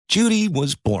Judy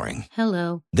was boring.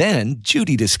 Hello. Then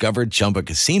Judy discovered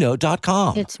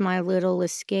ChumbaCasino.com. It's my little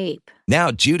escape. Now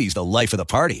Judy's the life of the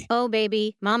party. Oh,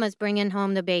 baby, mama's bringing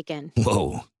home the bacon.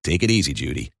 Whoa, take it easy,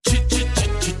 Judy.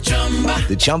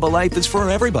 The Chumba life is for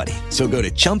everybody. So go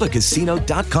to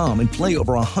ChumbaCasino.com and play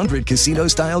over 100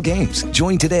 casino-style games.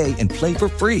 Join today and play for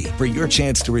free for your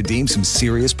chance to redeem some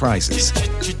serious prizes.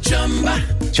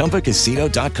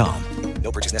 ChumbaCasino.com.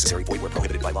 No purchase necessary. Void where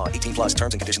prohibited by law. 18 plus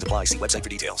terms and conditions apply. See website for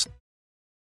details.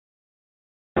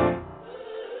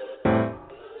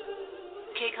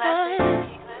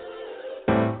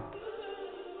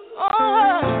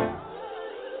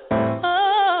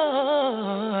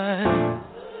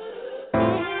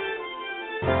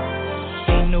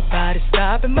 Ain't nobody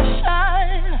stopping my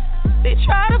shine. They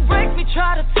try to break me,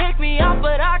 try to take me out,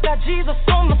 but I got Jesus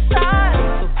on my side.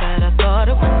 So bad I thought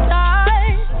it would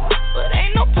die, but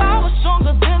ain't no power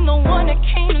stronger than the one that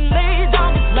came and laid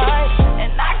down his life.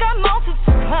 And I got mountains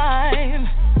to climb,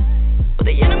 but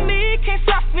the enemy can't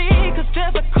stop me, 'cause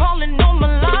there's a calling on my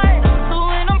life. So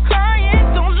when I'm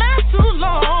crying, don't last too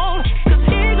long, 'cause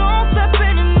he gon' step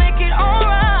in and make it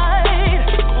alright.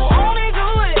 Won't he do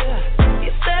it? He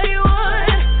said he would.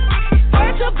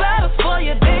 Fight your battles for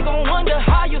you, they gon' wonder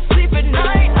how you sleep at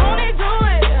night. Won't he do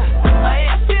it?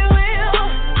 Yes, he will.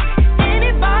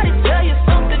 Anybody tell you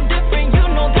something different, you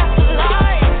know that's a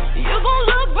lie. You gon'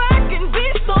 look back and be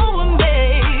so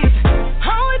amazed.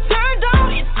 How it turned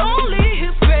out, it's only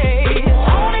his grace.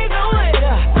 Won't he do it?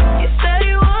 He said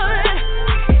he would.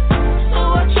 So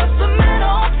I trust him at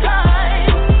all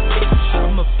times.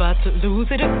 I'm about to lose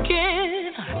it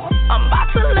again. I'm about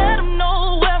to let him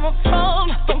know where I'm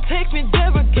from. Don't take me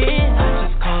there again. I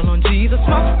just call on Jesus,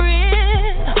 my friend.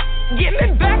 Get me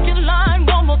back in line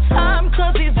one more time,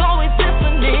 'cause he's always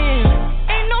listening.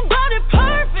 Ain't nobody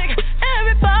perfect,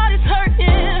 everybody's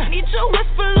hurting. Need your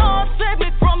whisper, Lord, save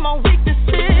me from my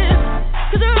weaknesses,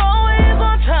 'cause you're always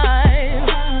on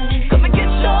time. Come and get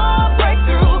your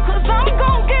breakthrough, 'cause I'm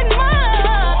gon' get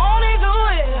mine. Won't he do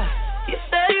it? He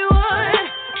said he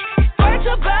would. Fight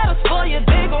your battles for you,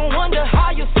 they gon' wonder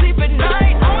how you sleep at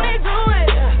night. Won't he do it?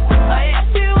 Yes,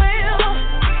 he will.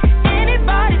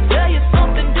 Anybody tell you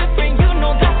something different, you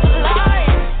know that's a lie.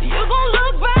 You gon'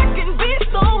 look back and be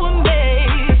so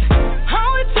amazed. How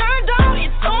it turned out,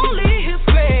 it's only his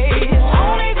grace.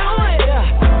 Won't he do it?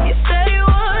 He said he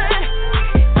would.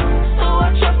 So I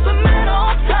trust him at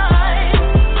all times.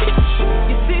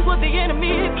 You see what the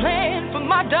enemy planned for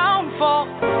my downfall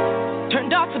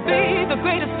turned out to be the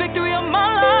greatest victory of my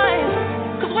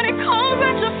life. 'Cause when it comes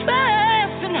at you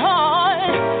fast and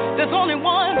hard, there's only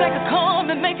one that can come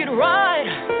and make it right.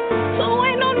 So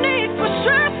ain't no need for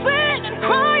stressing and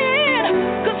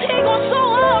crying, 'cause he gon'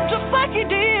 show up just like he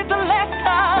did the last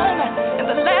time. And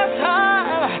the last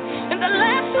time, and the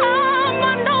last time,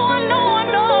 I know.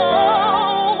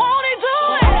 Won't he do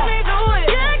it?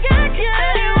 Yeah.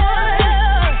 Said he would.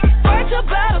 Fight your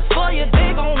battles for you,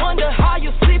 they gon' wonder how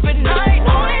you sleep at night.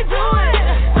 Won't he do it?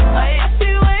 Yes,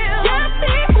 he will.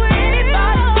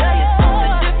 Anybody tell you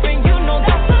something different, you know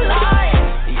that's a lie.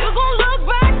 You gon' look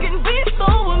back and be so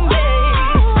amazed.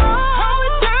 How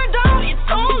it turned out, it's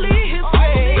only his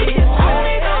grace. Won't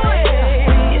he do it?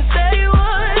 He said he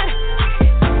would.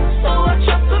 So I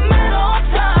trust him at all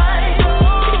times.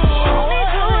 Won't he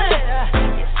do it?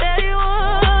 He said he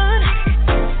would.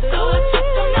 So I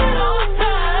trust him at all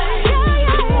times.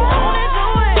 Won't he do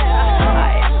it?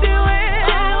 Yes, he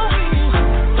will.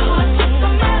 So I trust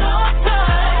him at all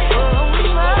times.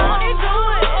 Won't he do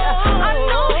it? I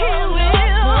know he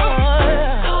will.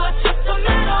 So I trust him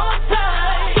at all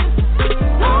times.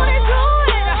 Won't he do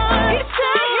it? He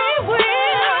said he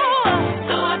will.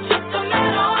 So I trust him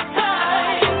at all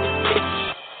times.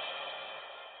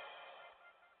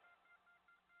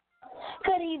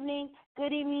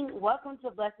 Good evening. Welcome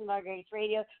to Blessing by Grace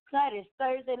Radio. Tonight is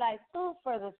Thursday night Food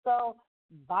for the Soul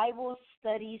Bible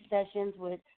Study Sessions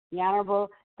with the Honorable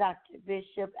Dr.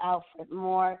 Bishop Alfred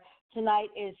Moore. Tonight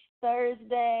is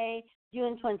Thursday,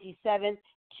 June 27th,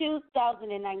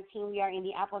 2019. We are in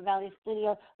the Apple Valley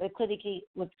studio with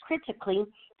critically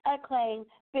acclaimed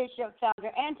Bishop,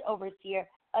 founder, and overseer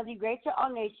of the Greater All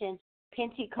Nations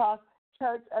Pentecost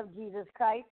Church of Jesus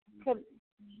Christ,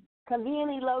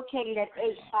 conveniently located at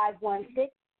 8516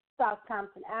 South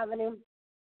Thompson Avenue,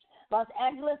 Los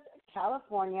Angeles,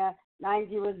 California,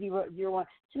 90001.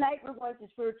 Tonight we're going to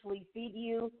spiritually feed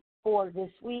you for this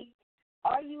week.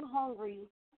 Are you hungry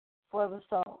for the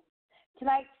soul?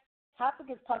 Tonight's topic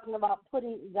is talking about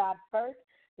putting God first.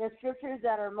 The scriptures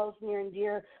that are most near and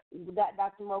dear that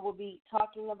Dr. Moore will be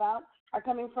talking about are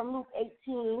coming from Luke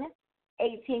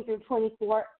 18 through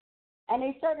 24. And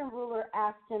a certain ruler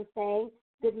asked him, saying,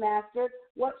 Good master,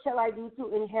 what shall I do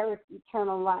to inherit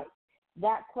eternal life?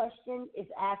 That question is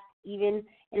asked even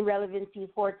in relevancy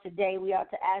for today. We ought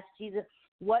to ask Jesus,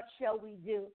 what shall we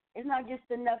do? It's not just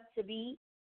enough to be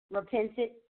repented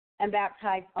and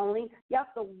baptized only. You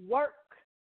have to work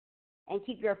and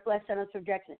keep your flesh under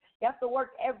subjection. You have to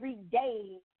work every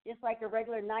day, just like a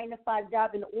regular 9-to-5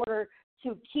 job, in order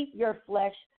to keep your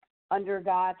flesh under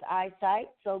God's eyesight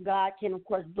so God can, of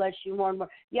course, bless you more and more.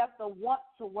 You have to want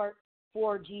to work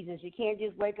for Jesus. You can't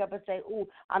just wake up and say, "Ooh,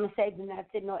 I'm saved," and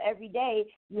that's it. No, every day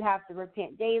you have to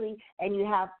repent daily, and you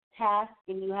have tasks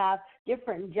and you have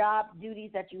different job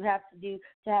duties that you have to do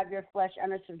to have your flesh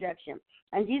under subjection.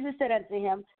 And Jesus said unto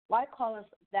him, why callest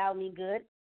thou me good?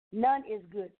 None is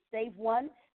good, save one,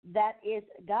 that is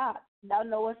God. Thou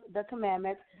knowest the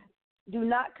commandments. Do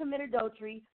not commit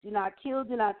adultery, do not kill,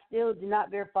 do not steal, do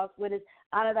not bear false witness,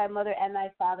 honor thy mother and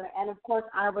thy father. And, of course,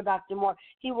 Honorable Dr. Moore,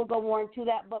 he will go more into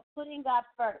that. But putting God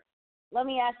first. Let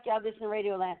me ask y'all this in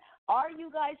Radio Land. Are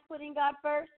you guys putting God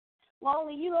first? Well,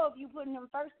 only you know if you're putting him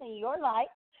first in your life.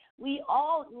 We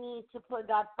all need to put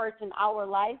God first in our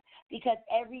life because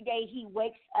every day he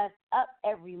wakes us up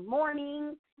every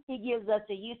morning. He gives us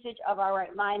the usage of our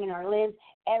right mind and our limbs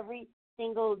every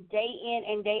single day in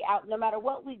and day out. No matter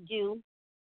what we do,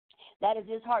 that is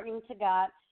disheartening to God.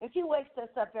 If he wakes us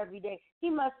up every day,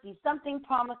 he must see something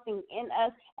promising in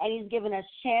us, and he's given us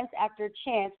chance after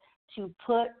chance to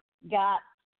put God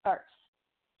first.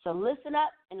 So listen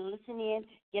up and listen in.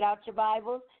 Get out your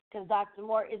Bibles because Dr.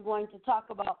 Moore is going to talk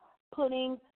about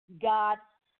putting God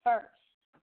first.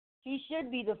 He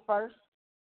should be the first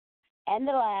and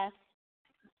the last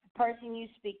person you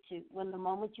speak to. When the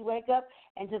moment you wake up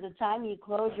and to the time you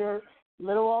close your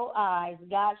little old eyes,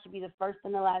 God should be the first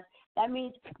and the last. That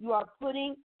means you are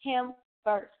putting him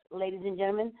first. Ladies and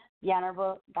gentlemen, the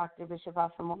Honorable Dr. Bishop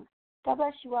Moore. God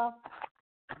bless you all.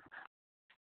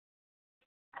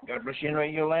 God bless you in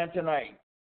Radio Land tonight.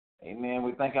 Amen.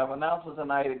 We thank our announcers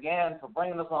tonight again for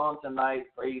bringing us on tonight.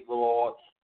 Praise the Lord.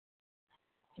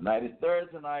 Tonight is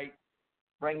Thursday night,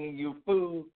 bringing you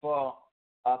food for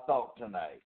our thought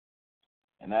tonight.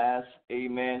 And as,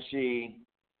 amen, she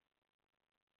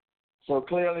so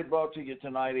clearly brought to you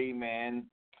tonight, amen,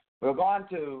 we're going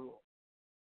to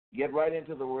get right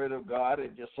into the Word of God.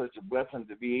 It's just such a blessing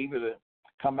to be able to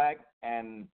come back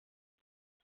and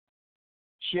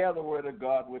share the Word of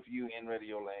God with you in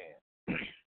Radio Land.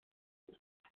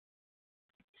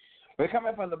 We're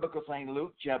coming from the book of St.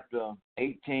 Luke, chapter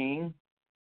 18,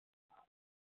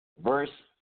 verse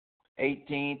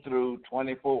 18 through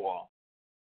 24.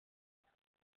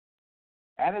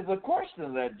 And it's a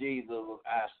question that Jesus was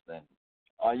asking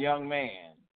a young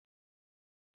man.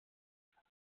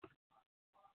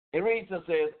 It reads and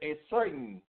says, a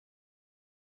certain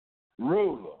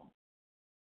ruler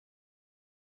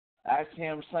asked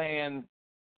him, saying,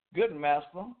 Good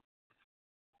master,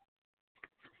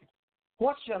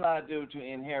 what shall I do to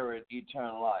inherit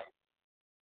eternal life?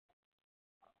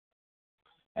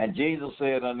 And Jesus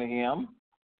said unto him,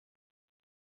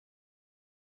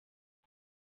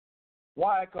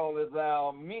 Why callest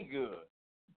thou me good?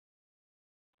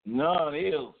 None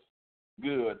is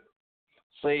good,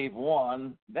 save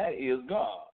one, that is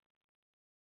God.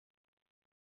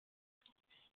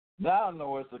 Thou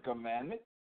knowest the commandment.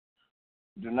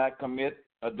 Do not commit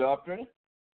adultery.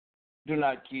 Do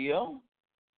not kill.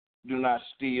 Do not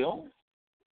steal.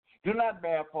 Do not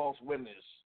bear false witness.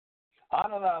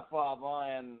 Honor thy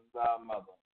father and thy mother.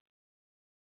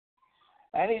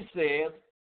 And he said,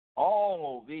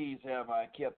 All these have I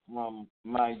kept from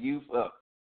my youth up.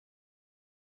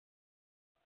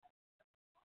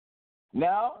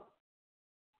 Now,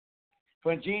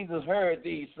 when Jesus heard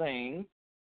these things,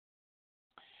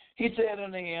 he said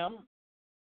unto him,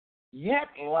 Yet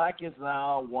lackest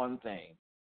thou one thing.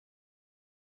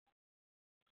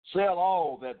 Sell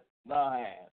all that thou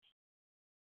hast,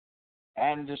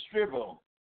 and distribute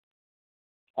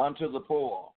unto the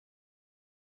poor,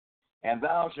 and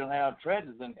thou shalt have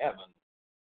treasures in heaven,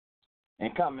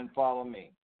 and come and follow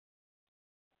me.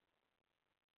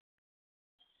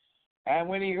 And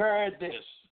when he heard this,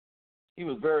 he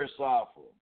was very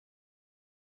sorrowful,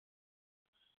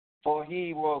 for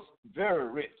he was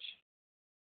very rich.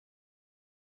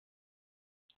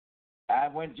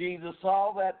 And when Jesus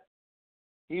saw that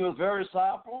he was very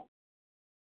sorrowful,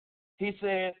 he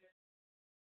said,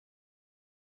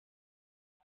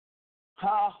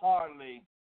 How hardly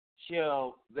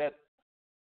shall that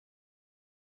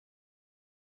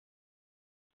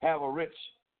have a rich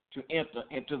to enter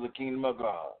into the kingdom of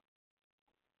God?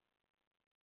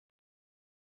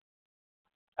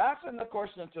 Asking the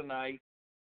question tonight,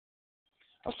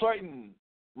 a certain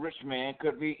rich man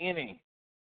could be any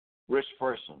rich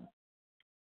person.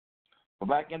 But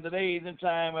back in the days and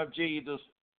time of Jesus,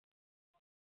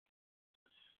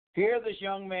 here this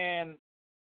young man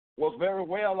was very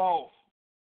well off.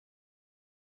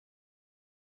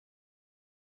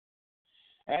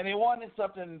 And he wanted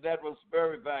something that was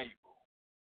very valuable,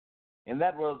 and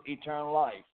that was eternal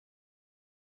life.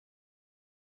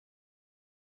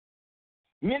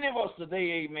 Many of us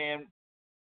today, amen,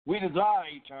 we desire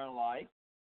eternal life.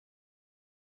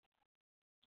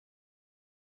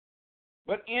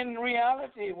 But in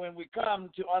reality, when we come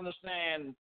to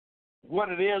understand what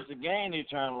it is to gain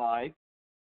eternal life,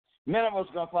 many of us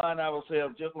are going to find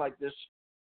ourselves just like this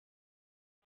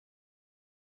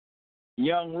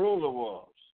young ruler was.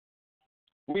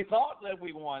 We thought that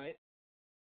we wanted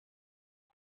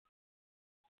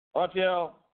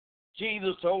until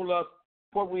Jesus told us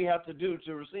what we have to do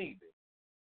to receive it.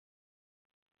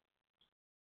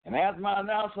 And as my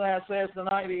announcer has said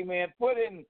tonight, amen, put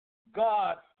in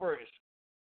God first.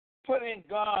 Put in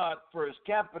God first,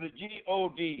 capital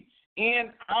G-O-D,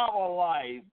 in our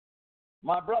life.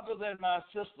 My brothers and my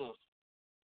sisters,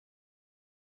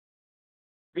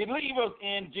 believers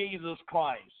in Jesus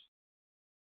Christ,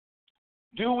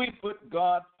 do we put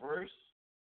God first?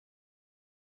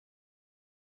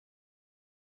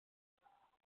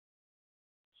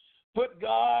 Put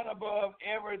God above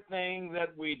everything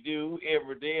that we do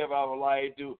every day of our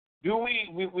life. Do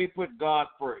we put God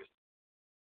first?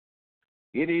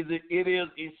 It is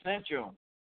essential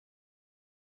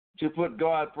to put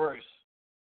God first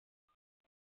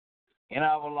in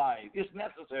our life. It's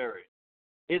necessary.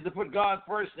 Is to put God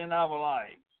first in our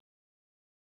lives.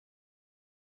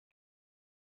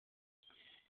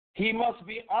 He must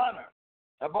be honored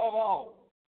above all.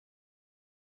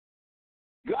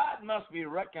 God must be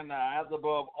recognized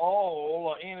above all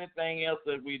or anything else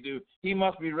that we do. He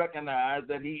must be recognized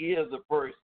that He is the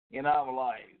first in our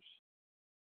lives.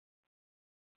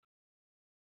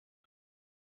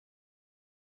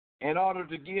 In order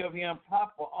to give Him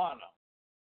proper honor,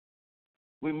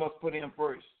 we must put Him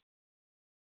first.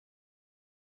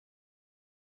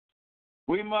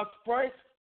 We must first,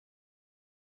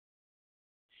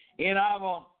 in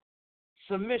our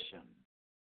submission,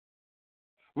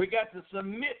 we got to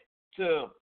submit to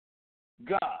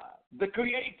God, the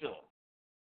Creator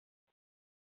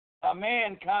of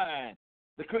mankind,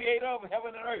 the Creator of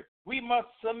heaven and earth. We must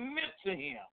submit to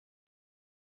Him.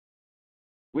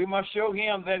 We must show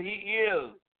Him that He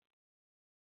is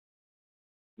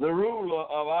the ruler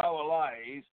of our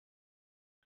lives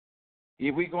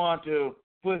if we're going to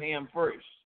put Him first.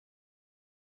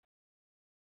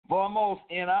 Foremost,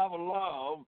 in our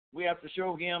love, we have to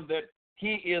show Him that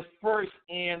He is first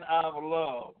in our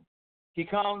love. He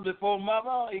comes before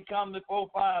mother. He comes before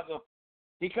father.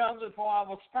 He comes before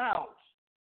our spouse.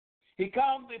 He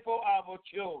comes before our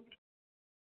children.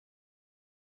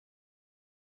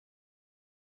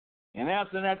 And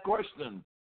answering that question,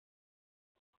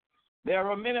 there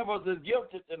are many of us that are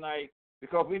guilty tonight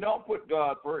because we don't put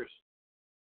God first.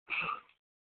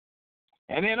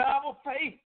 And in our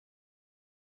faith,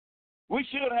 we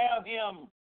should have Him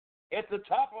at the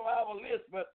top of our list,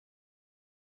 but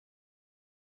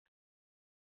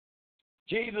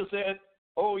Jesus said,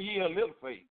 "Oh, ye a little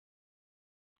faith."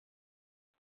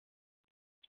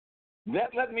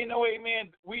 That let me know,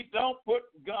 amen, we don't put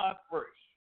God first.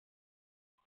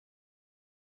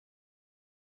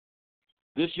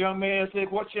 This young man said,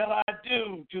 "What shall I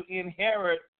do to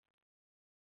inherit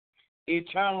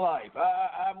eternal life?"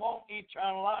 I want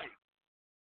eternal life.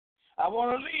 I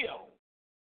want to live.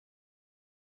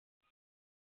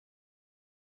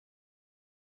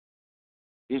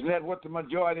 Isn't that what the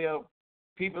majority of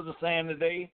people are saying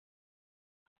today?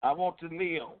 I want to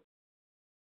live.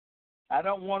 I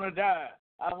don't want to die.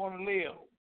 I want to live.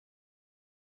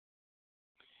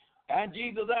 And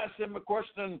Jesus asked him a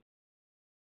question.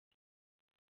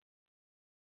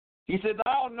 He said,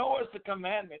 "Thou knowest the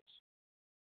commandments.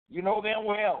 You know them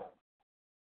well.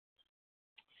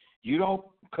 You don't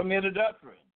commit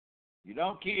adultery. You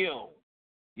don't kill.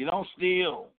 You don't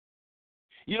steal.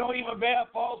 You don't even bear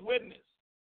false witness.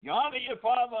 You honor your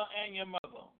father and your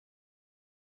mother."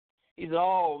 He said,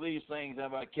 "All these things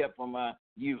have I kept from my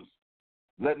youth."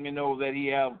 Let me know that he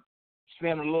have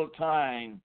spent a little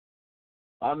time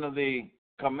under the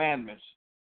commandments.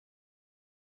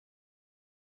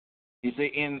 He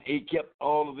said, and he kept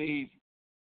all of these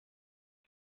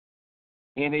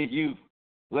in his youth.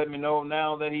 Let me know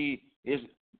now that he is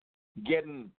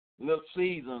getting a little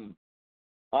seasoned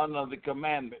under the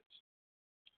commandments.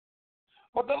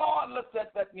 But the Lord looks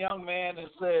at that young man and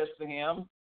says to him,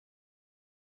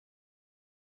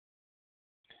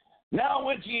 now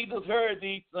when Jesus heard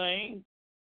these things,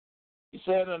 He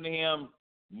said unto him,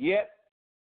 Yet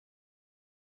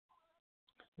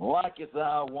likest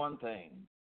thou one thing.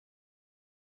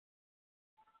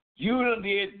 You done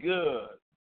did good.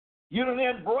 You done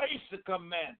embraced the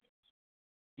commandments.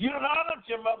 You done honored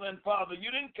your mother and father. You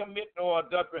didn't commit no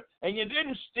adultery, and you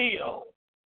didn't steal.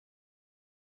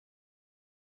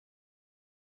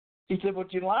 He said,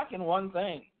 but you're lacking one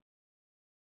thing.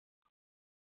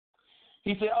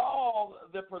 He said, all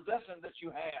the possessions that you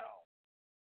have,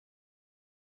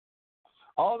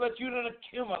 all that you done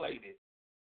accumulated,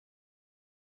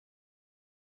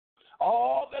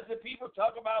 all that the people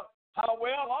talk about how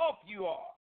well off you are,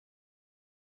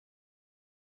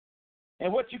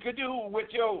 and what you could do with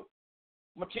your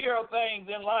material things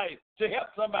in life to help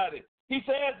somebody. He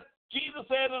says, Jesus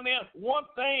said unto them, one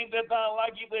thing that thou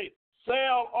like, he said,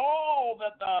 sell all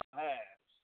that thou hast.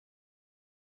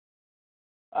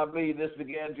 I believe this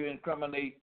began to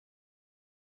incriminate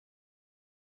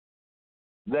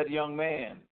that young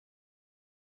man.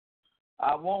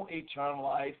 I want eternal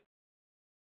life.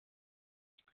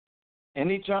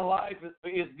 And eternal life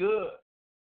is good.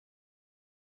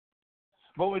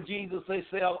 But when Jesus says,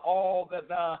 sell all that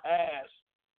thou hast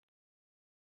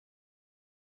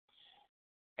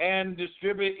and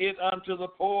distribute it unto the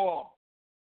poor,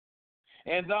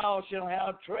 and thou shalt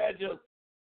have treasure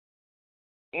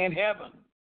in heaven,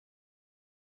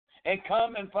 and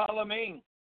come and follow me.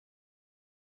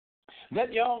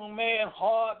 That young man's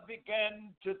heart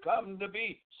began to come to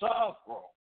be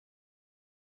sorrowful.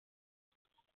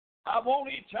 I want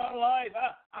eternal life.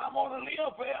 I want to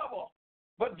live forever.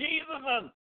 But Jesus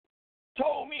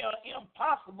told me an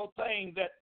impossible thing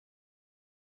that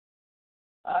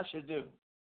I should do.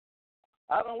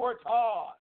 I done worked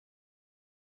hard.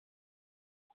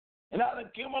 And I done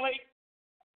accumulate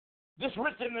this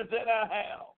richness that I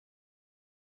have.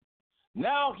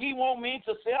 Now he want me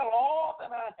to sell all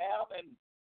that I have and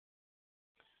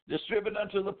distribute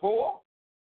unto the poor.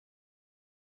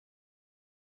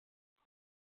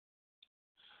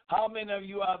 How many of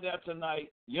you out there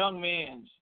tonight, young men,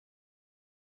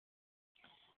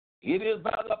 it is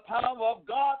by the power of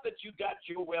God that you got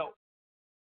your wealth.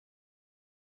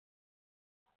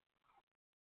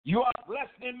 You are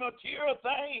blessed in material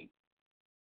things,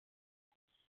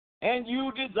 and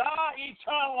you desire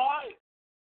eternal life.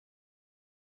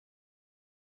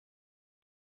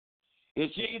 Is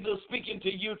Jesus speaking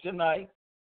to you tonight?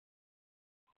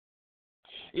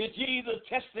 Is Jesus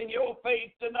testing your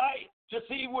faith tonight to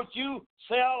see what you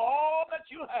sell all that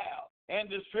you have and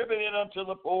distribute it unto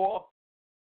the poor?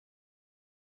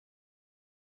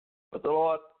 But the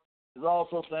Lord is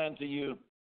also saying to you,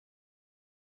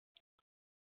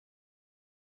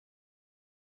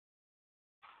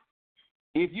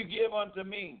 if you give unto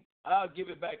me, I'll give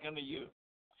it back unto you.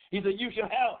 He said, you shall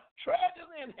have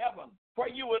treasures in heaven, where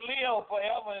you will live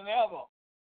forever and ever.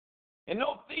 And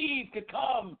no thief could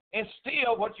come and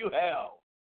steal what you have.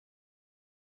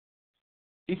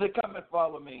 He said, come and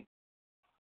follow me.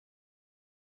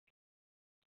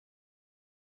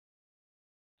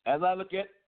 As I look at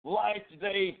life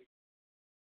today,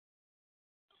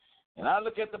 and I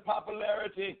look at the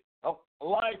popularity of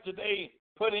life today,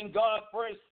 putting God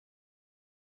first,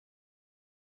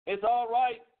 it's all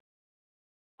right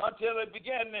until it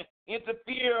began to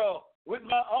interfere with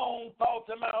my own thoughts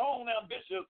and my own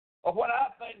ambitions of what I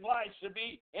think life should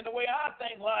be and the way I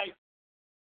think life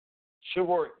should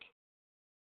work.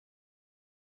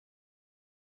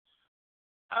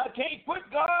 I can't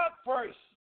put God first.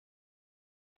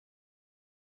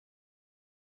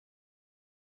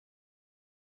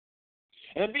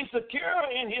 And be secure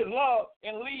in his love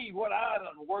and leave what I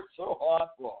done worked so hard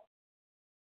for.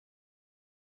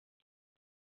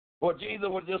 Well, Jesus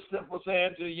was just simply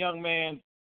saying to the young man,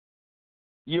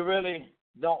 you really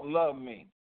don't love me.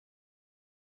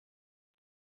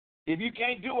 If you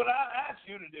can't do what I ask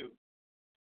you to do,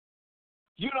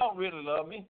 you don't really love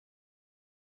me.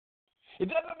 It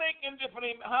doesn't make any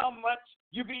difference how much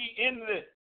you be in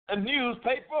the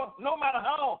newspaper, no matter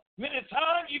how many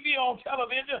times you be on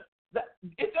television,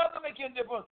 it doesn't make any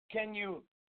difference. Can you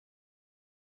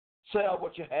sell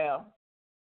what you have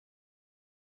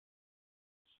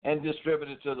and distribute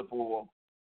it to the poor?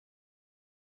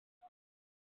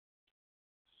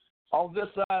 On this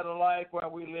side of life where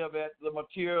we live at, the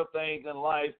material things in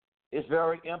life is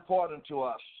very important to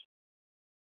us.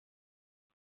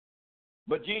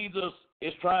 But Jesus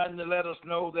is trying to let us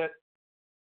know that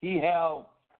he has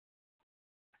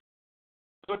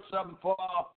put something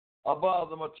far above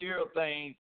the material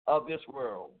things of this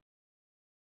world.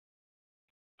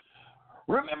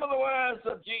 Remember the words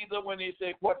of Jesus when he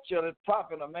said, what shall it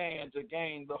profit a man to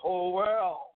gain the whole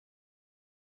world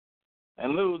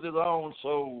and lose his own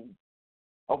soul?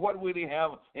 Or what would he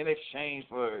have in exchange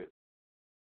for it?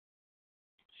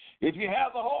 If you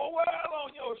have the whole world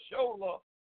on your shoulder,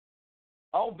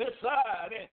 on this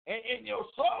side, and your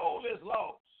soul is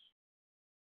lost,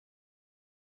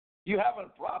 you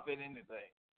haven't profited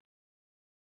anything.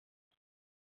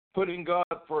 Putting God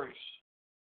first.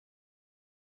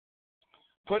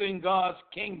 Putting God's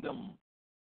kingdom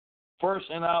first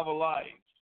in our lives.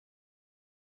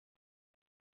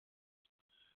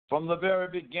 From the very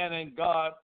beginning,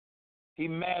 God, He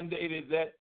mandated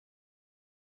that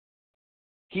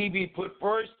He be put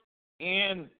first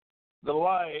in the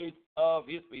life of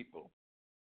His people.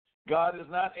 God is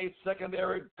not a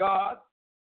secondary God.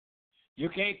 You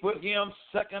can't put Him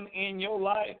second in your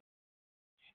life.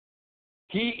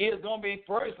 He is going to be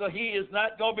first, or He is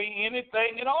not going to be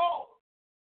anything at all.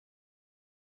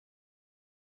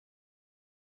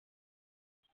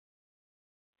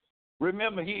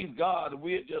 Remember, He's God, and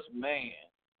we're just man.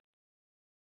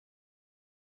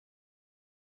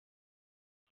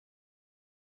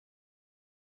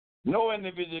 No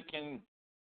individual can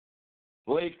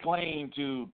lay claim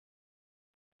to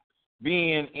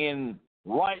being in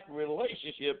right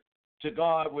relationship to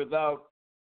God without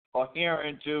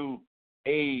adhering to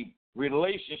a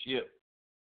relationship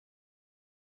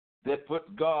that puts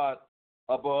God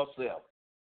above self.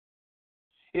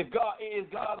 If God is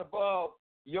God above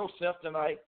yourself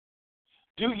tonight,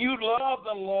 do you love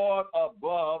the Lord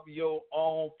above your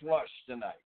own flesh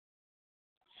tonight?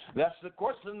 That's the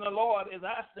question the Lord is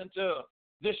asking to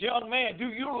this young man. Do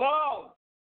you love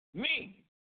me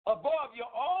above your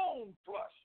own flesh?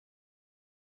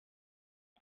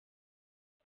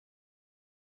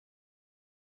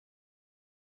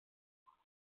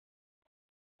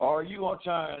 Or are you going to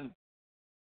turn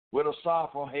with a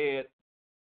sorrowful head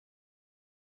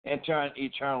and turn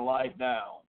eternal life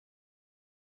down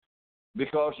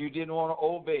because you didn't want to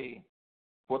obey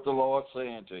what the Lord's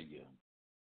saying to you?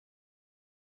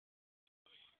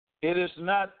 It is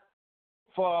not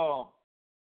for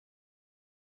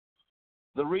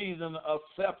the reason of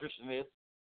selfishness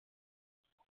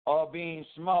or being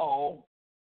small,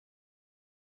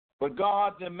 but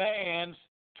God demands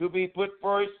to be put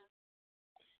first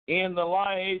in the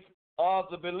life of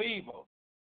the believer.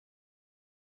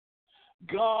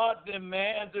 God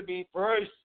demands to be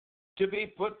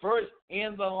put first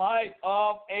in the life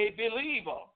of a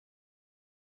believer.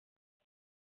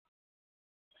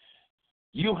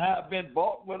 You have been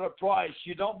bought with a price.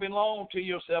 You don't belong to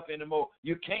yourself anymore.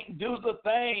 You can't do the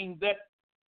thing that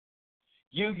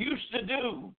you used to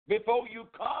do before you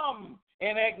come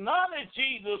and acknowledge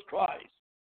Jesus Christ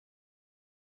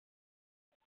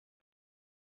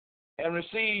and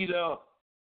receive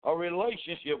a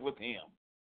relationship with Him.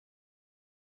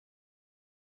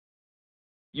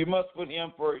 You must put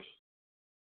Him first.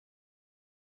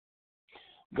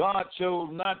 God chose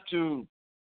not to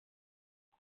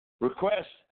request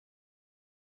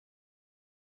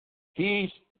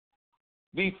He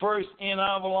be first in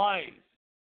our lives.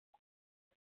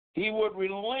 He would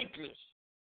relinquish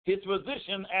His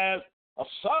position as a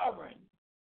sovereign,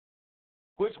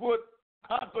 which would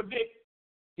contradict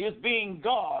His being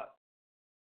God.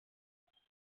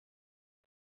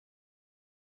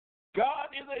 God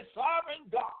is a sovereign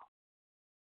God,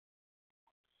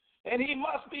 and He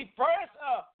must be first,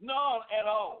 none at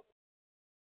all.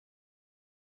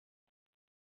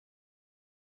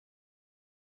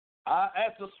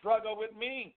 That's a struggle with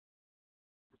me.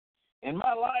 In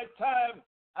my lifetime,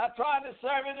 I try to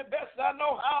serve Him the best I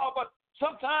know how, but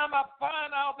sometimes I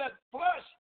find out that flesh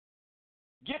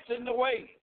gets in the way.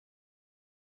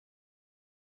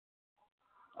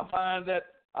 I find that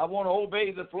I want to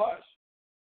obey the flesh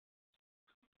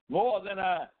more than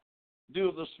I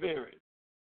do the Spirit.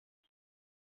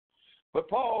 But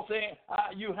Paul saying,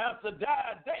 you have to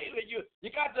die daily. You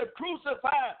got to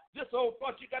crucify this old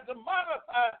flesh. You got to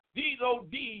modify these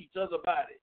old deeds of the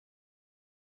body.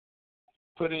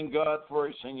 Putting God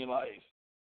first in your life.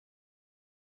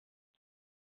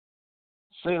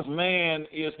 Since man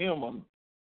is human,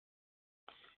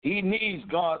 he needs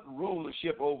God's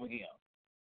rulership over him.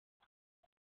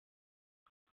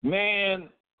 Man,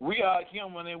 we are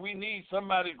human and we need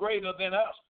somebody greater than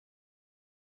us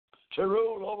to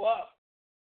rule over us.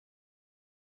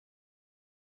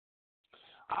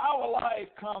 Our life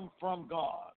comes from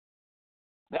God.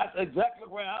 That's exactly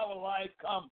where our life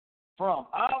comes from.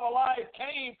 Our life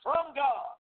came from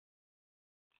God.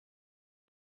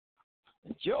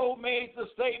 And Job made the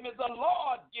statement, the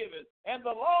Lord giveth, and the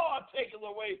Lord taketh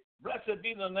away. Blessed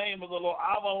be the name of the Lord.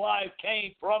 Our life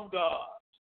came from God.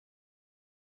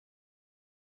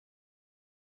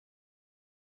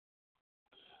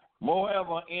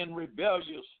 Moreover, in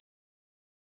rebellious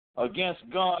against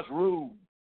God's rule,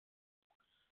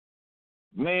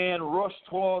 man rushed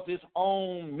towards his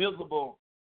own miserable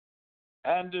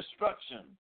and destruction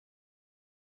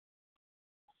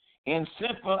in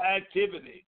simple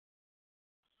activity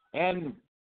and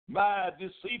by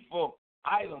deceitful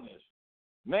idleness.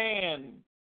 Man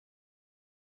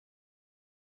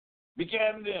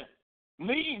began to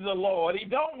leave the Lord. He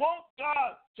don't want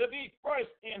God to be first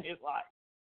in his life.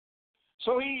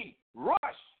 So he rushed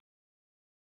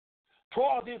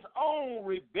towards his own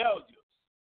rebellion,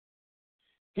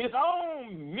 his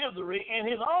own misery, and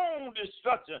his own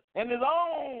destruction, and his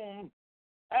own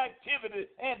activity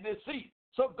and deceit.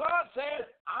 So God says,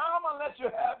 I'm going to let you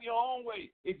have your own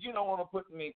way if you don't want to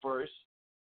put me first.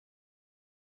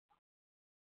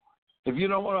 If you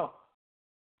don't want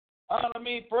to honor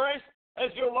me first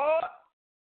as your Lord,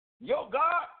 your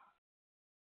God,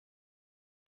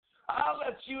 I'll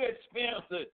let you experience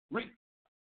the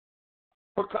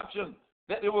repercussions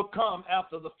that it will come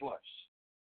after the flesh.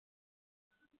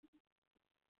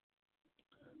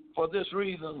 For this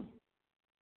reason,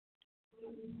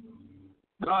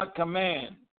 God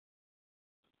commands,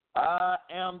 I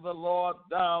am the Lord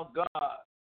thou God.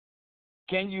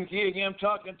 Can you hear him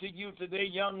talking to you today,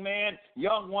 young man,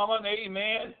 young woman?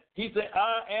 Amen. He said,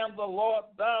 I am the Lord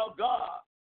thou God.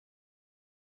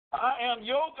 I am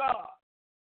your God.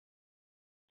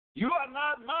 You are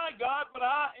not my God, but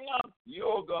I am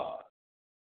your God.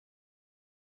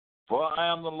 For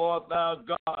I am the Lord thy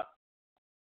God.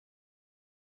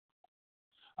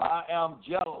 I am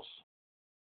jealous.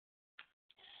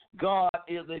 God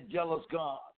is a jealous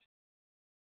God.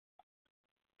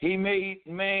 He made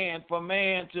man for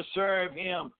man to serve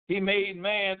him. He made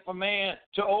man for man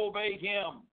to obey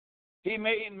him. He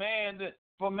made man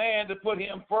for man to put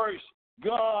him first.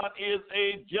 God is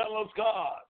a jealous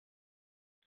God.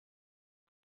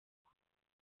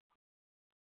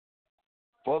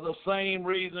 For the same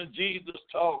reason Jesus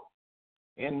taught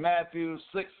in Matthew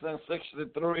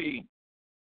 6:63.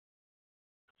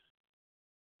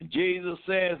 Jesus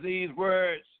says these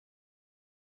words,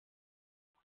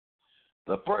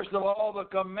 the first of all the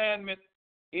commandment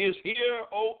is, hear,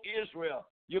 O Israel.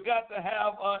 You got to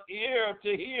have an ear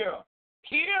to hear.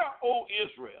 Hear, O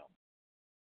Israel.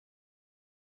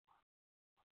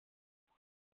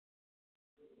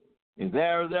 If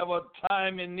there is ever a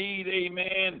time in need,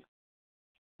 amen,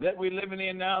 that we're living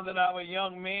in now, that our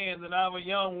young men, that our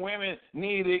young women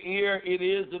need to hear, it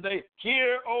is today.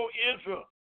 Hear, O Israel.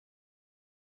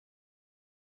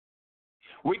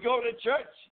 We go to church.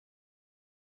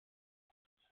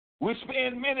 We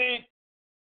spend many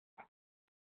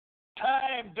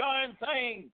time doing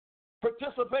things,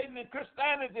 participating in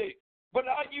Christianity, but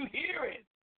are you hearing?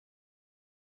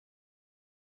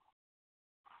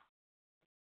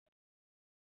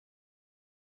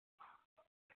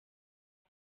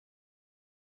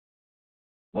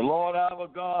 The Lord our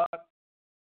God,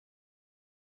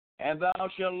 and thou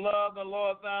shalt love the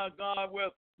Lord thy God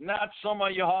with not some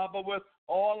of your heart, but with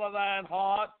all of thine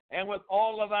heart, and with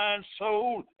all of thine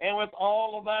soul, and with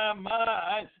all of thine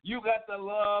mind. You got to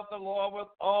love the Lord with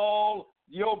all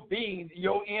your being,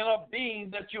 your inner being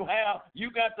that you have.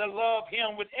 You got to love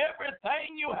him with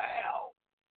everything you have,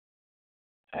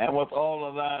 and with all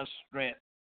of thy strength.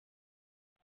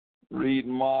 Read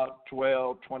Mark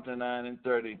 12:29 and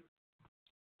 30.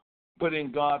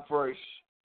 Putting God first.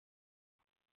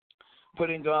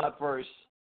 Putting God first.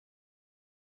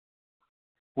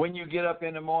 When you get up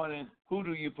in the morning, who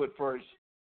do you put first?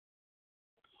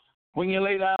 When you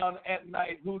lay down at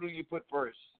night, who do you put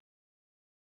first?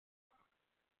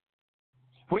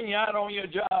 When you're out on your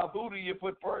job, who do you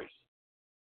put first?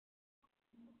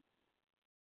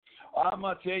 I'm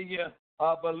going to tell you,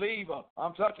 a believer,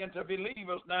 I'm talking to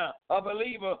believers now, a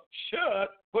believer should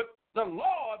put the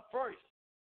Lord first.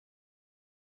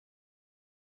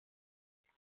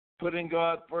 Putting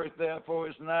God first, therefore,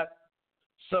 is not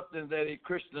something that a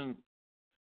Christian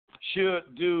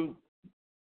should do,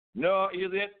 nor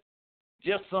is it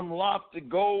just some lofty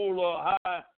goal or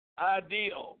high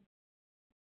ideal.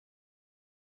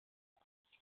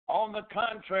 On the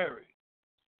contrary,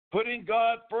 putting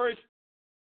God first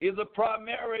is a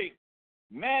primary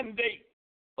mandate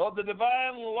of the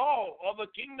divine law of the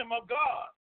kingdom of God.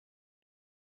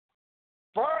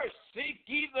 First, seek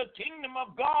ye the kingdom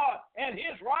of God and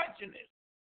his righteousness,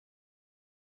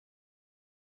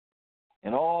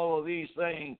 and all of these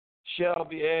things shall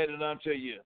be added unto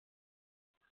you.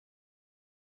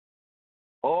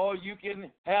 Or you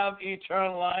can have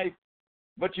eternal life,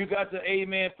 but you got to,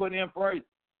 amen, put him first.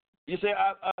 You say,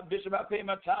 Bishop, I pay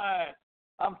my tithe.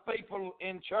 I'm faithful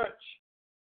in church.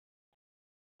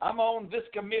 I'm on this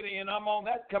committee and I'm on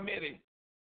that committee.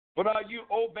 But are you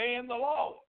obeying the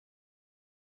law?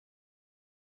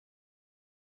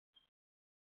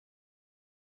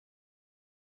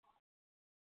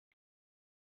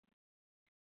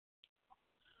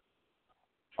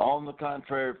 On the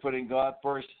contrary, putting God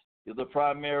first is the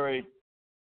primary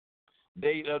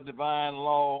date of divine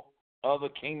law of the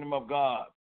kingdom of God.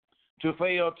 To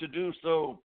fail to do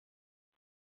so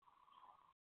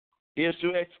is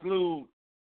to exclude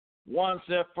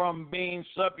oneself from being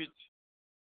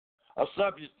a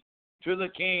subject to the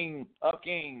King of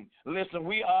Kings. Listen,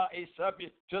 we are a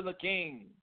subject to the King.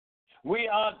 We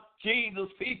are Jesus'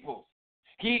 people.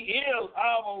 He is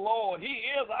our Lord. He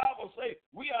is our Savior.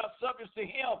 We are subject to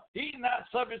Him. He's not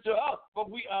subject to us,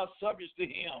 but we are subject to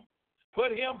Him.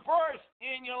 Put Him first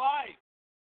in your life.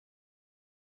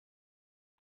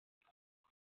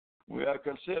 We are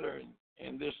considering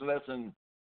in this lesson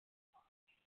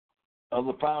of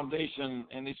the foundation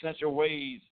and essential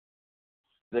ways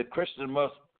that Christians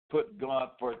must put God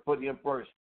first, put Him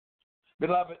first.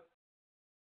 Beloved,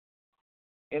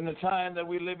 in the time that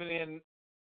we're living in,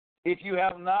 if you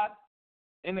have not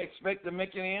and expect to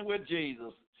make it in with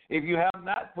Jesus, if you have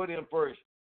not put Him first,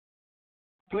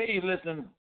 please listen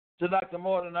to Dr.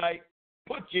 Moore tonight.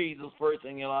 Put Jesus first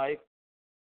in your life.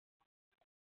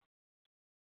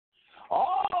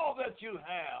 All that you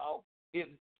have, it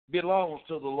belongs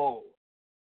to the Lord.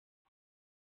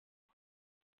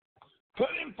 Put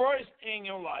Him first in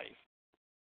your life.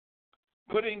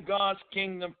 Putting God's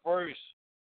kingdom first.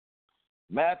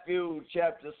 Matthew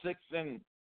chapter 6 and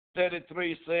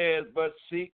 33 says, but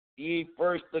seek ye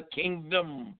first the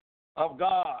kingdom of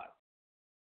God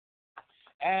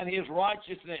and His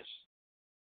righteousness,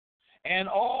 and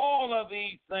all of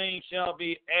these things shall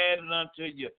be added unto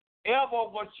you. Ever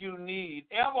what you need,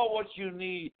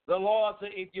 the Lord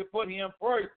said, if you put Him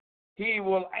first, He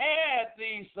will add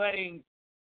these things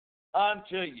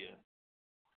unto you.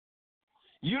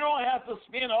 You don't have to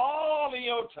spend all of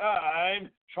your time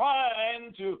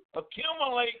trying to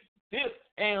accumulate this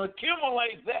and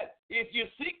accumulate that. If you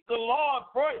seek the Lord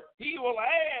first, He will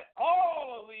add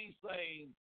all of these things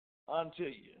unto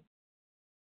you.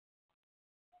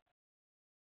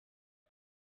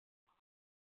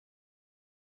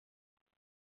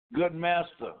 Good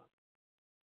master,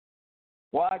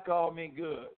 why call me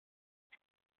good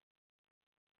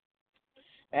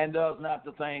and does not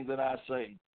the things that I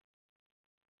say?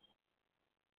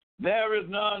 There is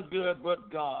none good but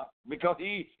God, because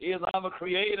He is our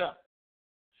Creator.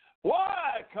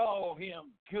 Why call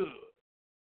Him good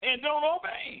and don't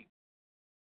obey Him?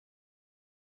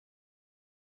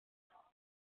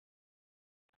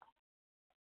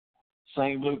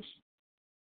 St. Luke's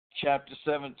chapter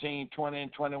 17, 20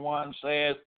 and 21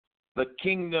 says, the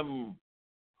kingdom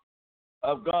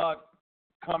of God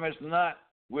cometh not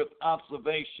with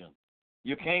observation.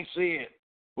 You can't see it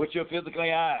with your physical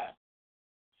eye.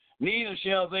 Neither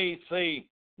shall they say,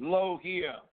 lo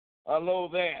here or lo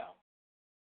there.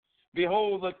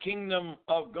 Behold, the kingdom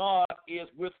of God is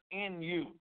within you.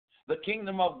 The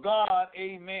kingdom of God,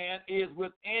 amen, is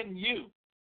within you.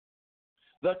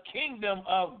 The kingdom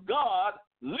of God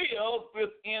lives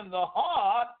within the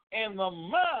heart and the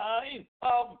mind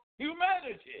of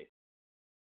humanity.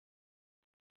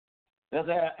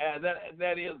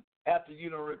 That is after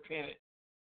you done repented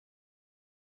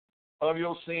of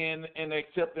your sin and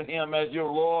accepted Him as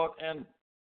your Lord and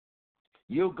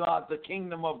your God. The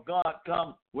kingdom of God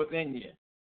comes within you.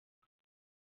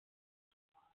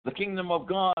 The kingdom of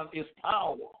God is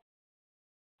power.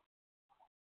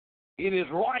 It is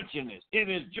righteousness. It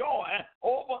is joy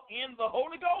over in the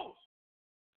Holy Ghost.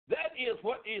 That is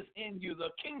what is in you, the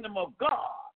kingdom of God.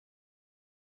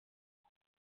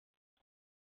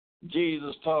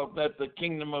 Jesus taught that the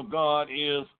kingdom of God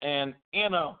is an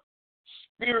inner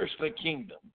spiritual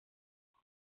kingdom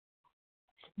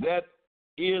that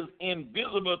is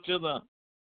invisible to the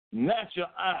natural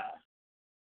eye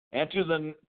and to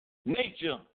the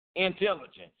nature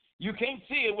intelligence. You can't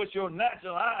see it with your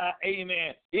natural eye,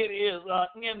 amen. It is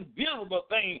an invisible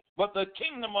thing, but the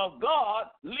kingdom of God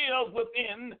lives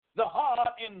within the heart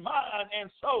and mind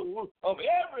and soul of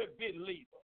every believer.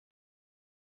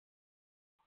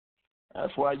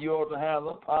 That's why you ought to have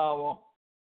the power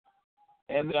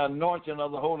and the anointing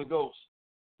of the Holy Ghost.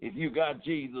 If you got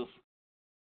Jesus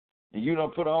and you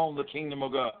don't put on the kingdom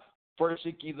of God, first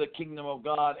seek ye the kingdom of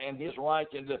God and His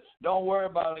righteousness. Don't worry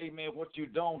about, amen, what you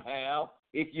don't have.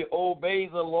 If you obey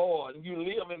the Lord and you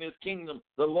live in His kingdom,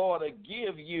 the Lord will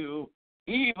give you,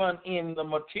 even in the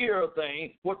material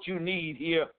thing, what you need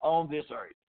here on this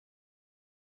earth.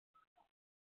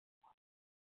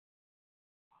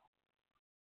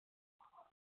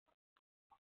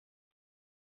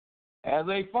 As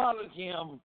they followed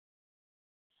him,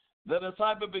 the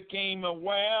disciple became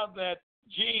aware that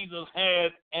Jesus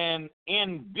had an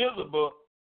invisible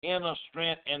inner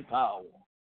strength and power.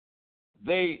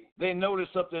 They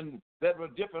noticed something that was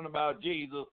different about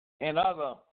Jesus and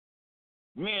other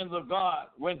men of God.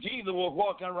 When Jesus was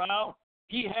walking around,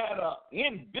 he had an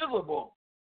invisible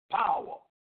power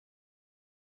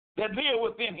that lived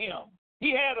within him.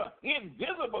 He had an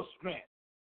invisible strength.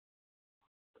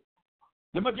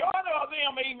 The majority of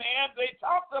them, amen, they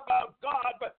talked about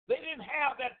God, but they didn't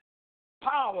have that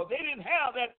power. They didn't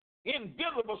have that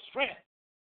invisible strength.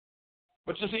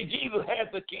 But you see, Jesus had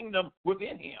the kingdom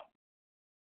within him.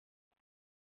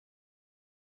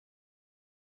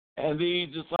 And these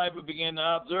disciples began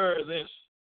to observe this.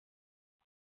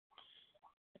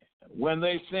 When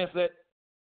they sensed that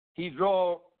he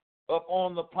drove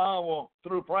upon the power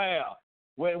through prayer.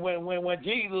 When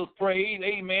Jesus prayed,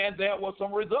 amen, there was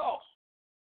some results.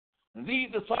 And these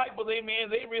disciples, amen,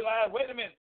 they realized, wait a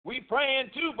minute, we praying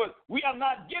too, but we are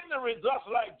not getting the results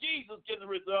like Jesus getting the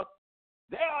results.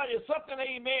 There is something,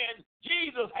 amen,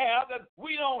 Jesus has that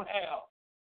we don't have.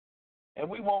 And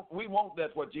we want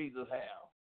that's what Jesus has.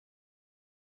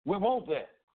 We want that.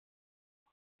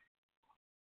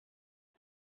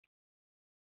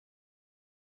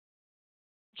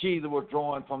 Jesus was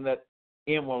drawing from that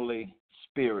inwardly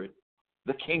spirit,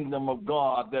 the kingdom of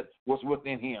God that was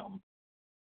within him.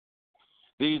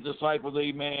 These disciples,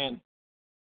 amen,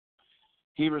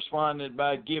 he responded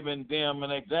by giving them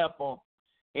an example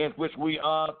in which we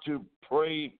are to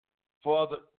pray for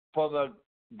the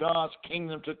God's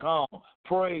kingdom to come.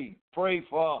 Pray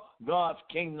for God's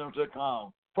kingdom to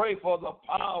come. Pray for the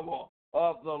power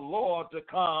of the Lord to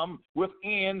come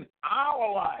within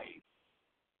our life.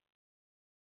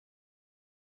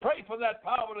 Pray for that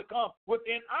power to come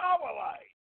within our life.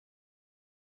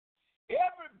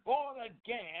 Every born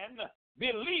again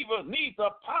believer needs the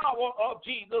power of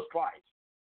Jesus Christ.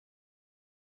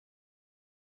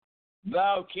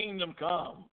 Thou kingdom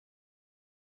come.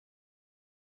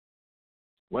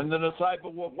 When the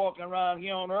disciples were walking around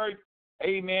here on earth,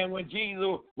 amen, when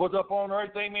Jesus was up on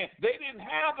earth, amen, they didn't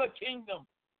have a kingdom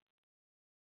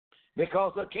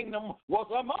because the kingdom was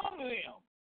among them.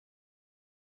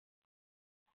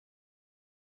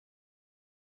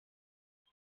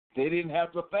 They didn't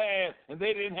have to fast and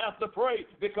they didn't have to pray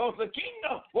because the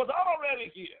kingdom was already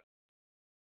here.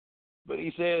 But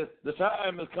he says, the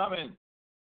time is coming.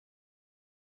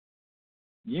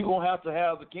 You're going to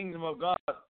have the kingdom of God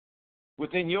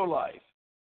within your life.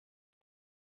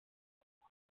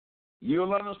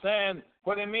 You'll understand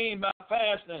what it means by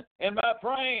fasting and by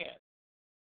praying.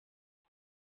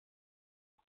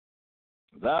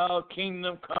 Thou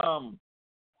kingdom come.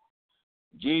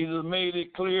 Jesus made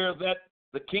it clear that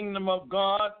the kingdom of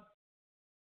God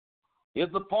is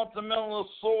the fundamental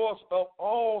source of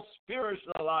all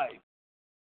spiritual life.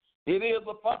 It is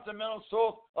the fundamental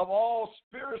source of all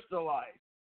spiritual life.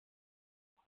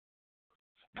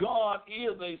 God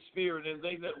is a spirit, and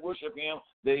they that worship him,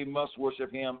 they must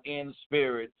worship him in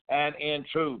spirit and in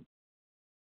truth.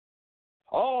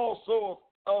 All source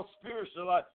of spiritual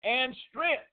life and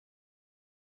strength.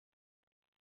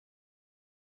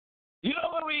 You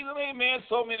know the reason, amen,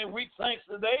 so many weak saints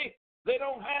today, they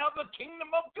don't have the kingdom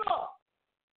of God.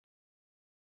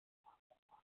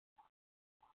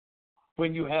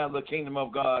 When you have the kingdom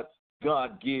of God,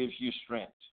 God gives you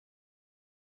strength.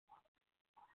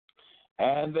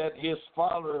 And that his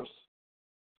followers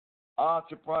are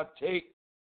to partake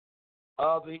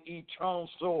of the eternal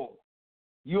soul.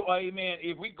 Amen.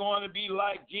 If we're going to be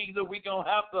like Jesus, we're going to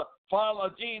have to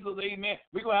follow Jesus, amen.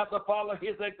 We're going to have to follow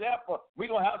his example. We're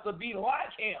going to have to be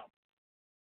like him.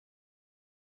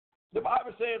 The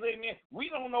Bible says, amen, we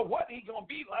don't know what he's going to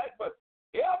be like, but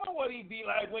ever what he be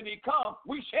like when he comes,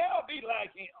 we shall be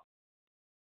like him.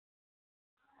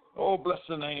 Oh, bless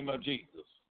the name of Jesus.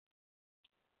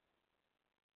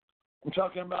 I'm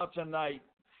talking about tonight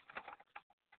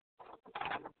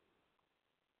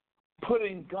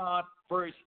putting God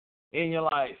first in your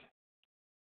life.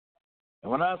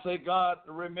 And when I say God,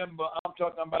 remember, I'm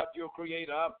talking about your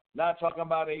creator. I'm not talking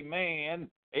about a man,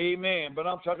 amen, but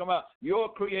I'm talking about your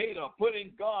creator,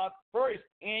 putting God first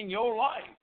in your life.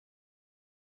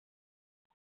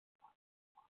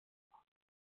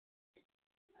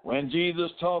 When Jesus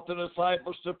taught the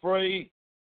disciples to pray,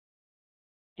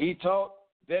 he taught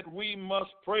that we must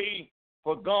pray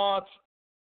for God's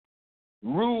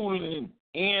ruling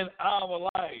in our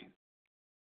life.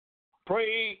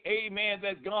 Pray, amen,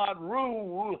 that God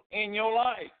rule in your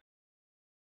life.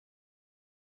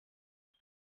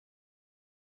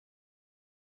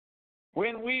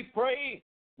 When we pray,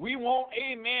 we want,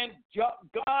 amen,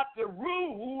 God to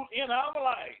rule in our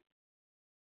life.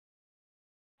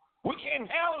 We can't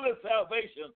handle this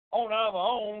salvation on our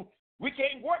own. We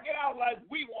can't work it out like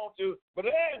we want to, but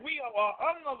as we are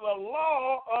under the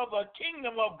law of the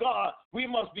kingdom of God, we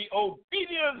must be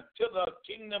obedient to the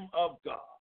kingdom of God.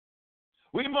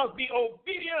 We must be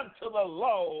obedient to the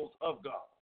laws of God.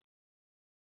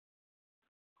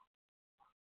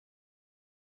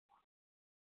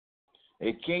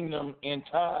 A kingdom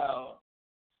entails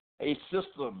a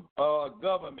system, a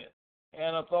government,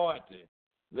 and authority.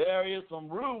 There is some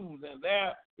rules and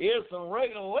there is some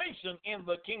regulation in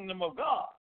the kingdom of God.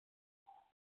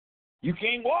 You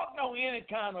can't walk no any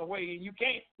kind of way, and you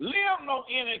can't live no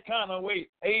any kind of way,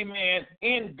 amen,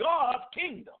 in God's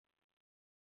kingdom.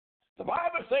 The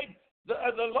Bible says the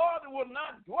Lord will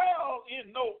not dwell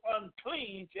in no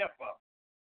unclean temple.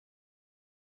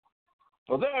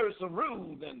 So there is some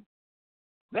rules and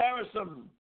there are some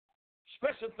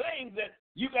special things that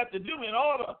you got to do in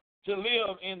order to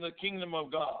live in the kingdom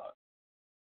of God.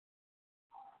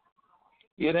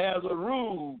 It has a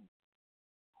rule,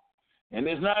 and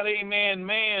it's not a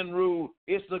man rule,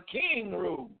 it's the king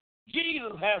rule.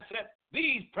 Jesus has set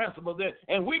these principles there,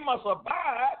 and we must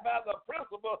abide by the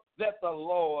principle that the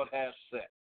Lord has set.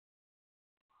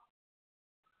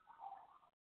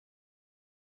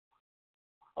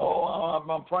 Oh,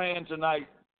 I'm praying tonight.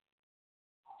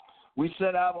 We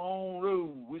set our own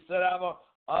rules. We set our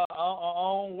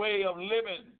own way of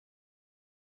living.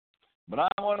 But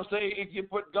I want to say, if you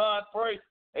put God first,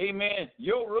 amen,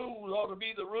 your rules ought to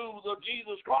be the rules of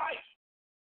Jesus Christ.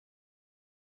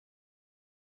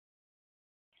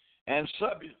 And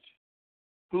subjects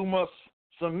who must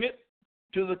submit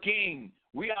to the king.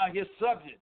 We are his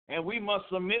subject, and we must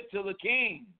submit to the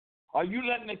king. Are you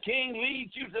letting the king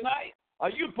lead you tonight? Are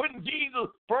you putting Jesus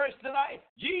first tonight?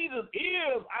 Jesus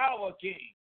is our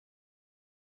king.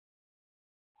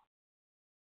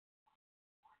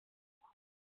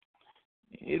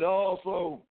 It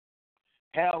also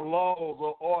has laws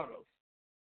or orders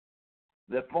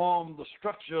that form the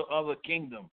structure of the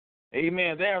kingdom.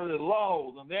 Amen. There are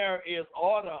laws and there is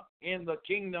order in the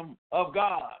kingdom of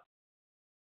God.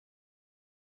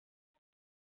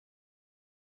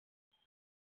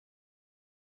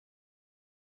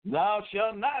 Thou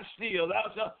shalt not steal,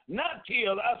 thou shalt not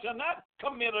kill, thou shalt not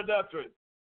commit adultery.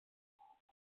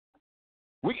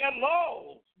 We got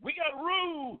laws, we got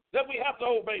rules that we have to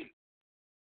obey.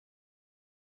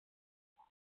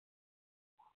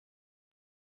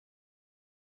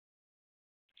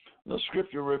 The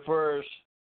scripture refers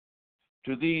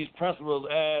to these principles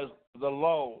as the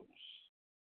laws.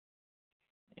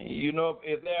 And you know,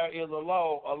 if there is a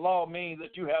law means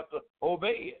that you have to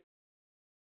obey it.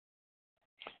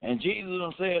 And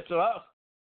Jesus said to us,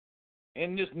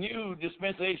 in this new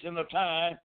dispensation of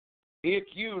time, if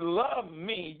you love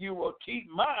me, you will keep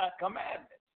my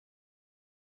commandments.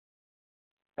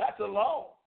 That's a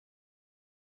law.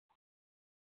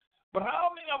 But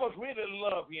how many of us really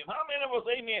love him? How many of us,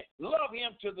 amen, love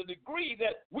him to the degree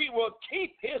that we will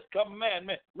keep his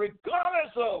commandment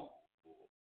regardless of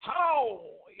how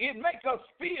it makes us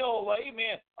feel,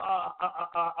 amen,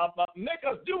 make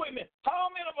us do, amen. How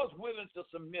many of us willing to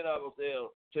submit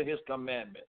ourselves to his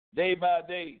commandment day by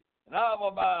day, and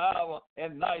hour by hour,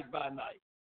 and night by night?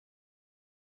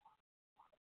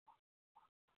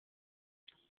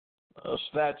 A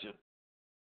statute,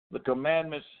 the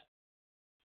commandments,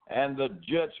 and the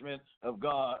judgment of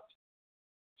God.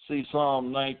 See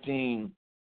Psalm 19,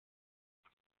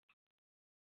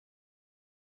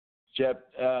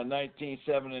 chapter 19,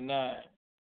 7 and 9.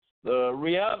 The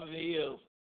reality is,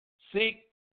 seek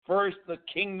first the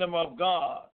kingdom of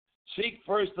God. Seek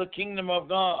first the kingdom of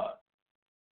God.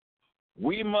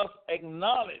 We must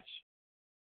acknowledge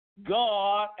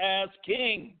God as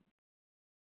king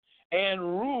and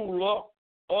ruler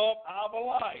of our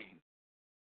life.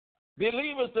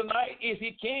 Believers tonight, is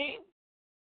he king?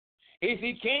 Is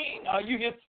he king? Are you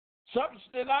his subjects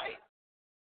tonight?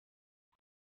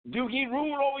 Do he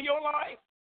rule over your life?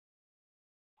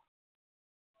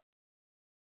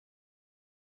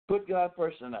 Put God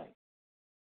first tonight.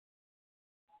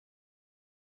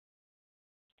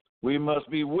 We must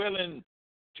be willing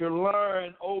to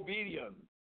learn obedience.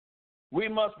 We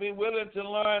must be willing to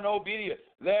learn obedience.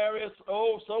 There is,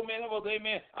 so many of us,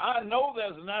 amen. I know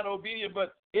there's not obedience,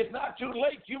 but it's not too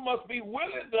late. You must be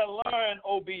willing to learn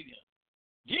obedience.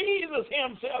 Jesus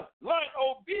himself learned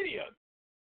obedience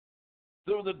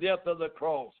through the death of the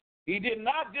cross. He did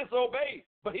not disobey,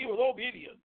 but he was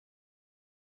obedient.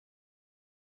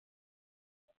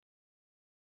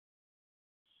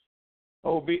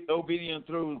 Obedient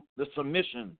through the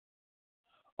submission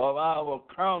of our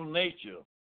carnal nature,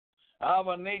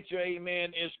 Our nature, amen,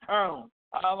 is carnal.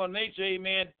 Our nature,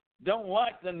 amen, don't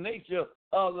like the nature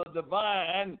of the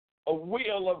divine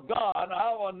will of God.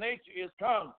 Our nature is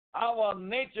carnal. Our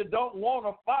nature don't want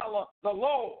to follow the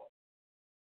Lord.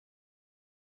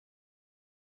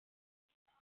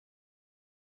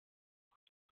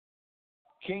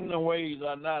 Kingdom ways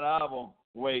are not our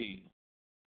ways.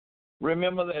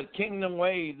 Remember that kingdom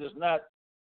ways is not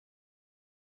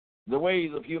the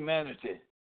ways of humanity.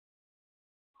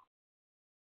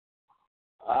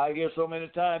 I hear so many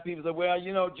times people say, well,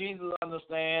 you know, Jesus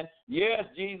understands. Yes,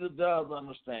 Jesus does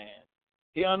understand.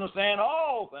 He understands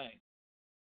all things.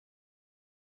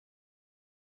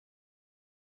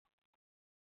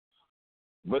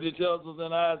 But he tells us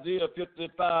in Isaiah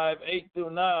 55,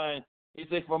 8-9, he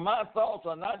says, for my thoughts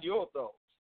are not your thoughts.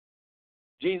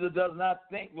 Jesus does not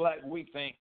think like we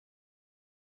think.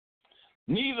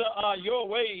 Neither are your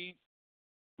ways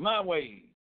my ways.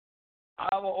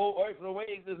 Our old earthly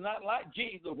ways is not like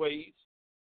Jesus' ways.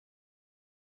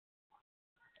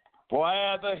 For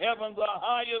as the heavens are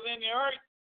higher than the earth,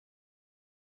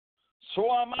 so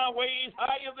are my ways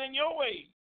higher than your ways,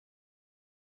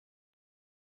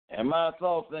 and my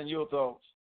thoughts than your thoughts.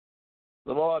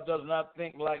 The Lord does not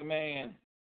think like man.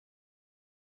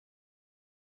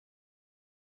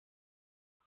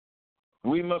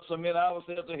 We must submit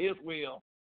ourselves to his will.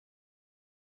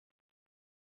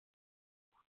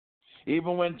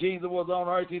 Even when Jesus was on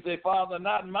earth, he said, Father,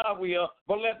 not my will,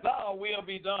 but let thy will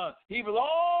be done. He was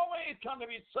always come to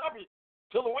be subject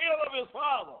to the will of his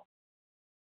Father.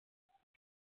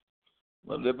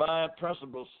 The divine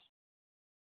principles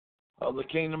of the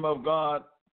kingdom of God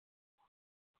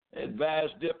is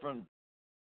vast different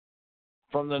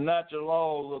from the natural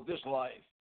laws of this life.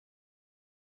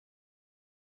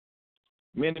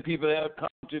 Many people have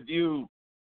come to view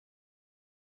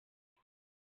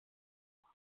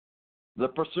the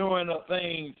pursuing of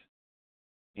things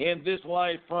in this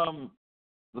life from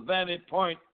the vantage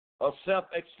point of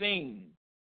self-esteem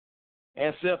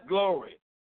and self-glory.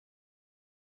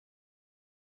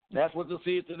 That's what you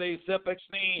see today,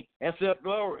 self-esteem and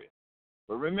self-glory.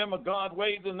 But remember, God's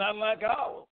ways are not like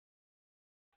ours.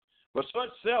 But such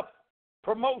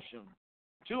self-promotion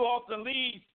too often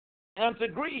leads unto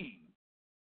greed.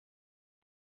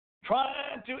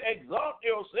 Trying to exalt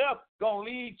yourself going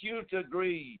to lead you to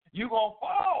greed. You're going to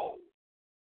fall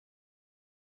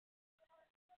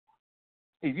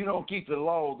if you don't keep the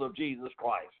laws of Jesus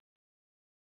Christ.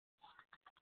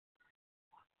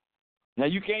 Now,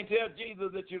 you can't tell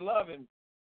Jesus that you love him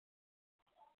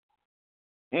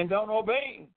and don't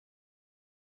obey him.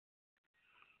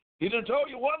 He done told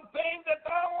you one thing that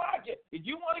don't like it. If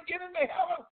you want to get into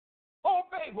heaven,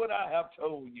 obey what I have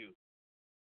told you.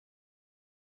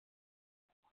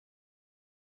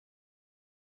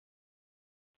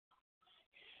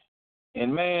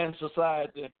 In man's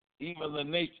society, even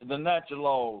the natural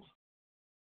laws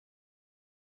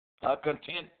are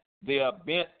content, they are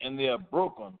bent, and they are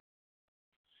broken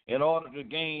in order to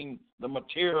gain the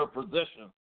material possession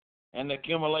and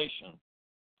accumulation.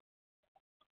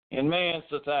 In man's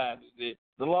society,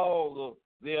 the laws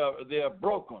they are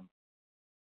broken.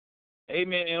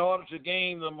 Amen. In order to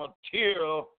gain the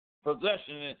material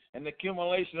possession and the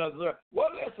accumulation of the earth.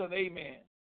 Well, listen, amen.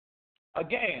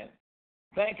 Again,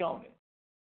 think on it.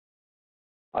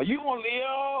 Are you going to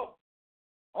live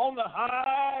on the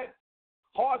high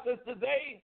horses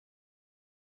today?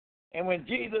 And when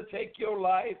Jesus takes your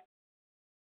life,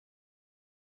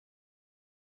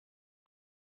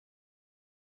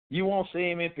 you won't see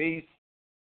him in peace.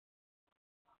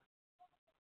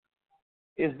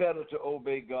 It's better to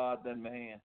obey God than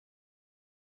man.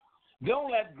 Don't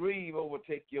let greed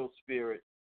overtake your spirit.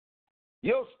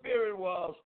 Your spirit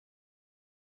was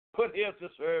put here to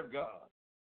serve God.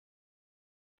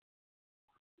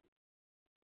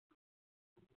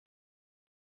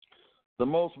 The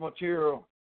most material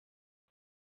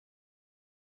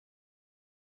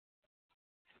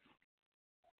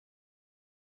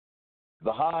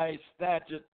the high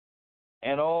stature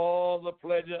and all the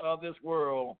pleasure of this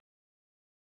world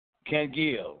can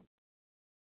give.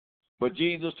 But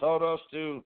Jesus taught us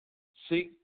to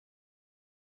seek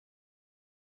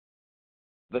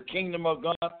the kingdom of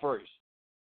God first.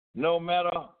 No matter,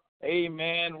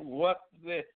 amen, what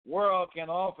the world can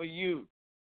offer you.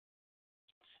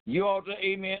 You ought to,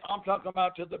 amen, I'm talking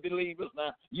about to the believers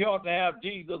now. You ought to have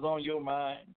Jesus on your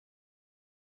mind.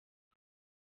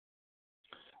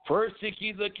 First seek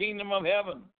ye the kingdom of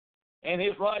heaven and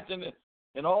his righteousness.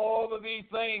 And all of these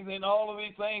things,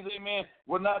 amen,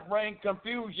 will not bring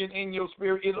confusion in your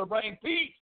spirit. It'll bring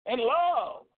peace and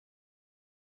love.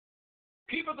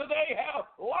 People today have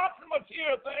lots of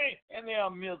material things, and they are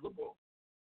miserable.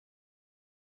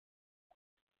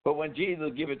 But when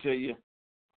Jesus give it to you,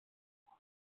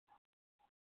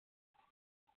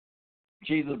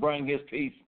 Jesus brings his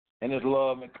peace and his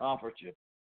love and comfort you.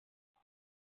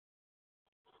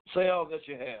 Say all that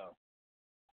you have.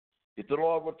 If the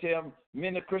Lord will tell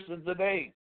many Christians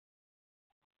today,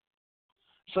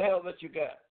 say all that you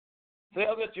got. Say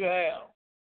all that you have.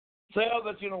 Say all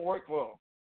that you don't work for.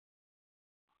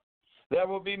 There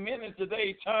will be many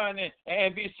today turn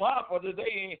and be sorrowful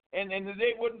today, and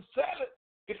they wouldn't sell it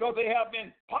because they have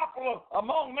been popular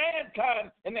among mankind,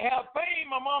 and they have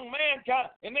fame among mankind,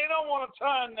 and they don't want to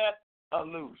turn that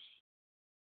loose.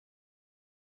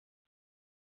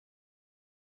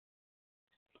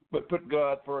 But put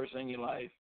God first in your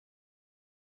life.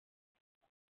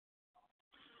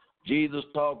 Jesus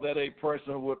taught that a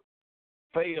person would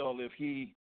fail if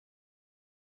he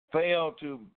failed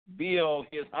to build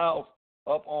his house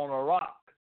up on a rock.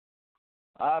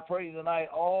 I pray tonight,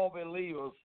 all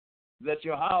believers, that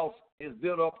your house is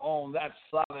built up on that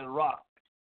solid rock.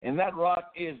 And that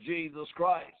rock is Jesus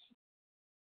Christ.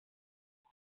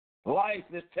 Life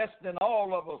is testing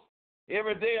all of us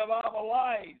every day of our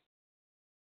lives.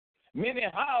 Many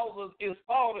houses is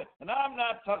falling, and I'm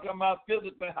not talking about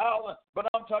physical housing, but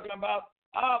I'm talking about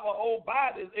our old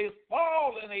bodies is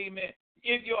falling, amen.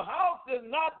 If your house is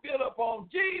not built upon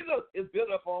Jesus, it's built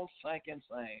upon sinking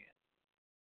sand.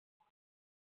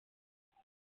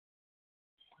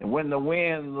 And when the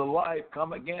winds of life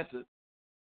come against it,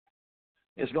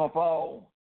 it's going to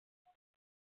fall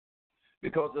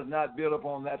because it's not built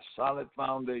upon that solid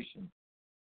foundation.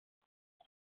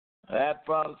 That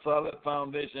solid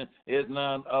foundation is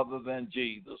none other than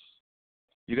Jesus.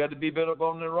 You got to be built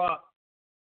upon the rock.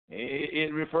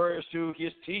 It refers to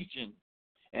his teaching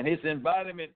and his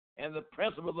embodiment and the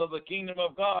principles of the kingdom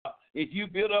of God. If you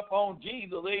build up on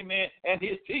Jesus, amen, and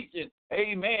his teaching,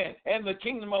 amen, and the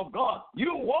kingdom of God,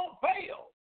 you won't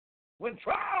fail. When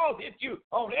trials hit you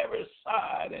on every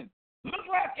side and look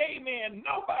like, amen,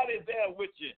 nobody's there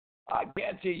with you, I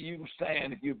guarantee you can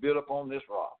stand if you build up on this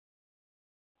rock.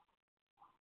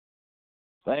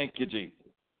 Thank you, Jesus.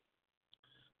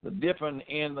 The difference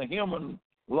in the human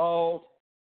laws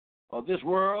of this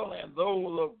world and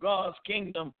those of God's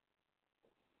kingdom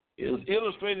is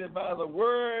illustrated by the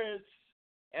words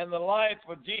and the life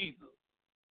of Jesus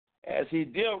as he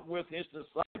dealt with his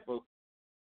disciples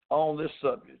on this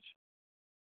subject.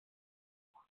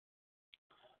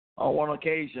 On one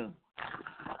occasion,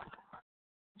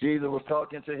 Jesus was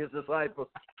talking to his disciples.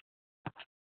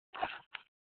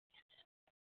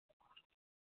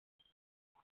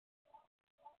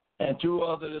 And two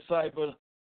other disciples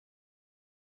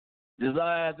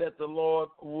desired that the Lord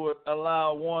would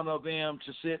allow one of them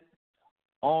to sit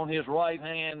on his right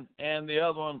hand and the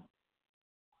other one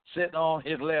sit on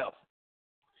his left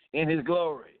in his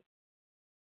glory.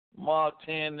 Mark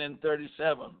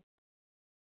 10:37.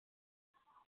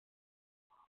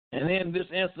 And in this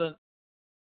instant,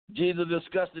 Jesus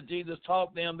discussed it. Jesus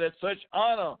taught them that such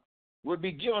honor would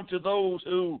be given to those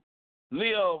who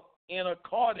live in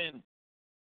accordance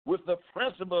with the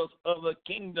principles of the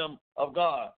kingdom of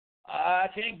God. I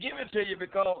can't give it to you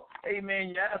because, amen,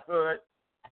 you asked for it.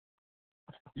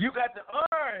 You got to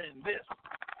earn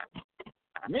this.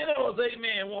 Many of us,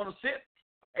 amen, want to sit,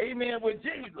 amen, with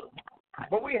Jesus.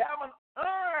 But we haven't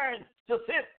earned to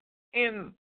sit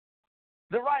in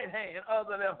the right hand or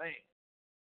the left hand.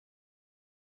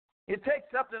 It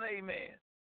takes something, amen,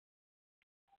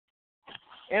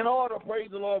 in order,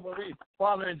 praise the Lord, when we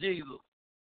following Jesus.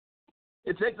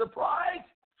 It takes a price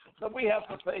that we have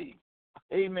to pay,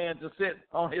 amen, to sit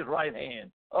on his right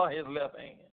hand or his left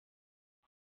hand.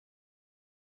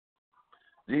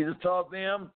 Jesus taught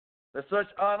them that such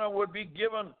honor would be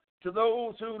given to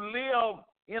those who live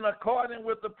in accordance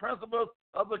with the principles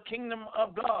of the kingdom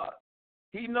of God.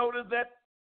 He noted that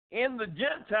in the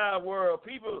Gentile world,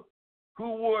 people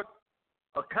who would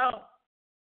account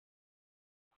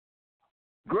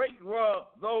great were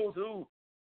those who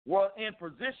were in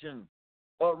position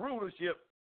of rulership,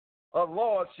 of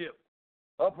lordship,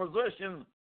 of position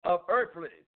of earthly.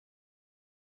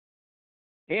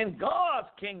 In God's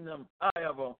kingdom,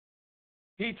 however,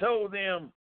 he told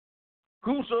them,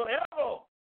 whosoever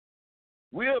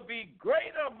will be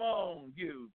great among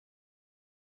you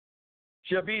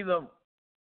shall be the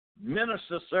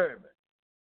minister servant,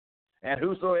 and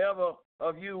whosoever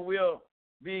of you will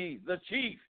be the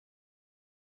chief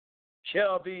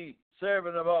shall be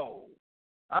servant of all.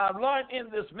 I've learned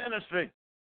in this ministry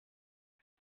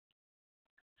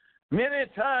many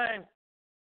times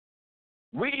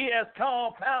we as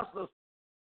called pastors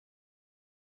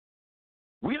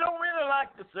We don't really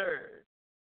like to serve.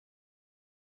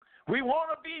 We want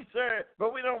to be served,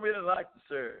 but we don't really like to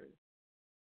serve.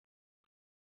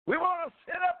 We want to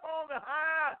sit up on the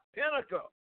high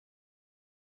pinnacle.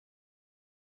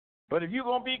 But if you're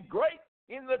going to be great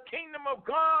in the kingdom of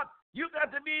God, you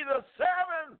got to be the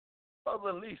servant of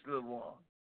the least little one.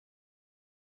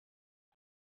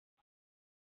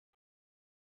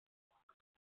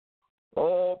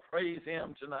 Oh, praise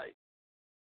him tonight.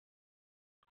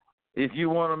 If you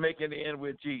want to make it in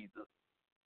with Jesus.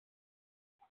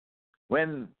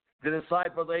 When the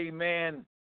disciples, amen,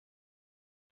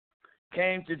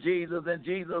 came to Jesus and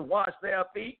Jesus washed their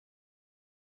feet,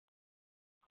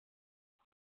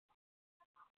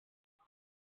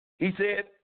 he said,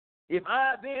 if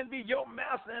I then be your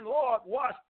master and Lord,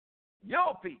 wash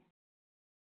your feet.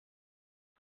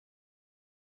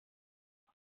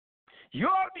 You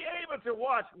ought to be able to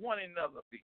wash one another's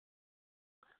feet.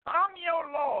 I'm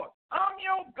your Lord. I'm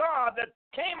your God that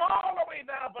came all the way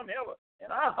down from heaven.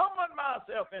 And I humbled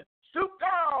myself and stooped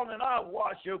down and I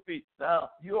washed your feet. Now,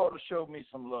 you ought to show me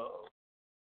some love.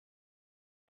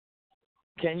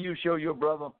 Can you show your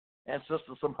brother and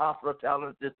sister some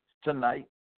hospitality tonight?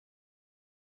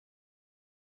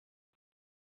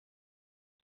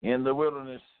 In the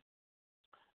wilderness,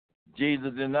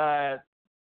 Jesus denied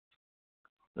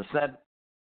the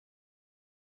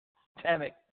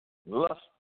satanic lust,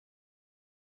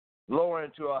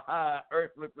 lowering to a high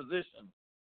earthly position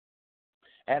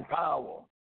and power.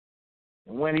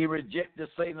 And when he rejected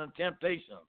Satan's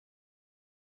temptation,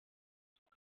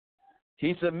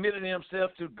 he submitted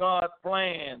himself to God's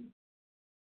plan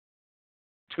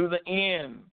to the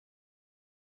end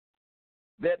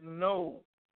that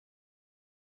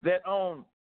on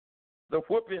the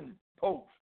whipping post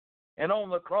and on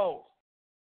the cross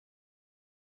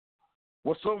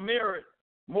was so mirrored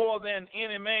more than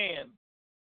any man.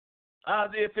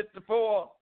 Isaiah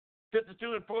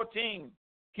 52 and 14,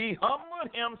 he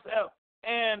humbled himself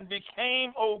and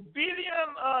became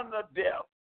obedient unto death.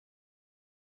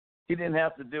 He didn't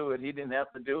have to do it. He didn't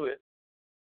have to do it.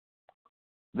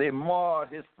 They marred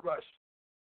his flesh.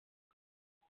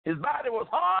 His body was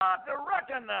hard to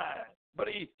recognize, but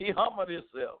he humbled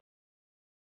himself.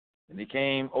 And he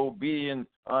became obedient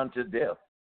unto death.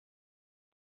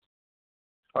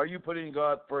 Are you putting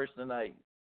God first tonight?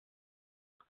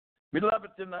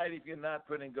 Beloved, tonight, if you're not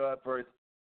putting God first,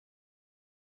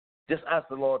 just ask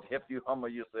the Lord to help you humble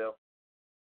yourself.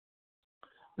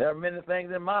 There are many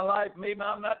things in my life, maybe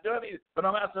I'm not doing it, but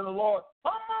I'm asking the Lord,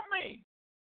 humble me.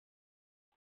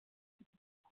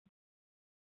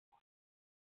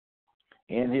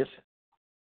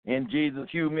 In Jesus'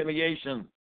 humiliation,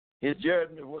 his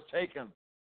judgment was taken.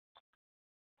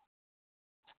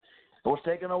 It was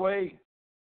taken away.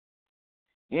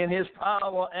 In his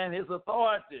power and his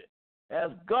authority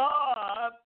as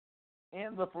God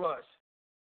in the flesh.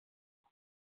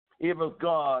 It was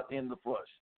God in the flesh.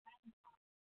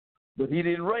 But he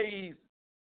didn't raise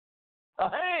a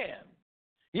hand.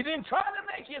 He didn't try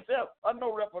to make himself a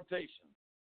no reputation.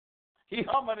 He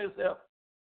humbled himself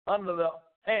under the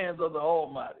hands of the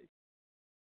Almighty.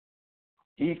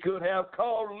 He could have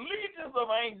called legions of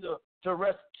angels to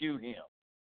rescue him.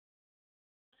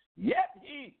 Yet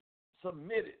he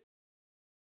submitted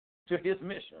to his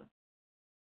mission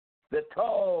that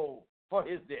called for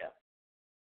his death.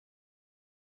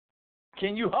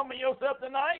 Can you humble yourself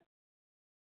tonight?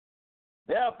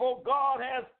 Therefore, God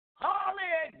has highly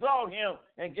exalted him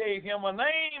and gave him a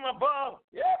name above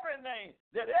every name,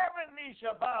 that every knee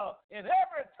shall bow and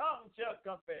every tongue shall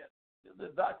confess. This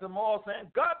is Dr. Moore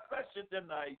saying, God bless you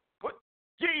tonight. Put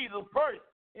Jesus first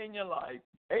in your life.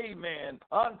 Amen.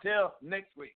 Until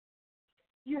next week.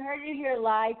 You heard it here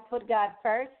live. Put God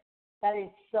first. That is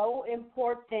so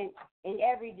important in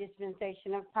every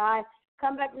dispensation of time.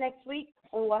 Come back next week,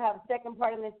 and we'll have a second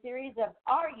part in the series of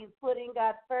Are You Putting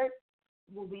God First?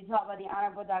 We'll be taught by the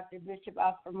Honorable Dr. Bishop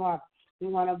Alfred Moore. We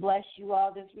want to bless you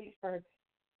all this week for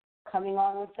coming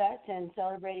on with us and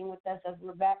celebrating with us as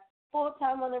we're back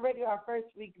full-time on the radio, our first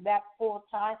week back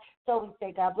full-time. So we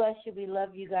say God bless you. We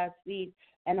love you, Godspeed.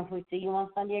 And if we see you on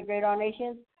Sunday at Great All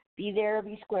Nations, be there or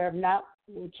be square. If not,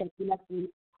 we'll check you next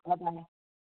week. Bye-bye.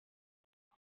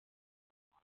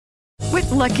 With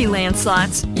Lucky Land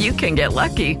Slots, you can get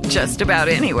lucky just about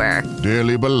anywhere.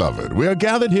 Dearly beloved, we are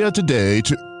gathered here today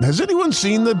to... Has anyone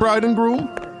seen the bride and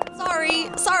groom?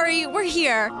 Sorry, we're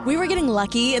here. We were getting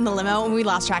lucky in the limo and we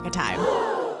lost track of time.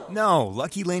 No,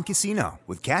 Lucky Land Casino,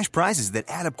 with cash prizes that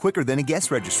add up quicker than a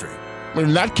guest registry.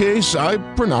 In that case, I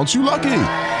pronounce you lucky.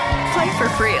 Play for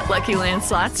free at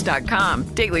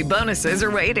LuckyLandSlots.com. Daily bonuses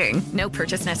are waiting. No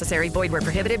purchase necessary. Void where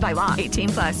prohibited by law.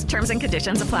 18+. Terms and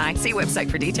conditions apply. See website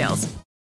for details.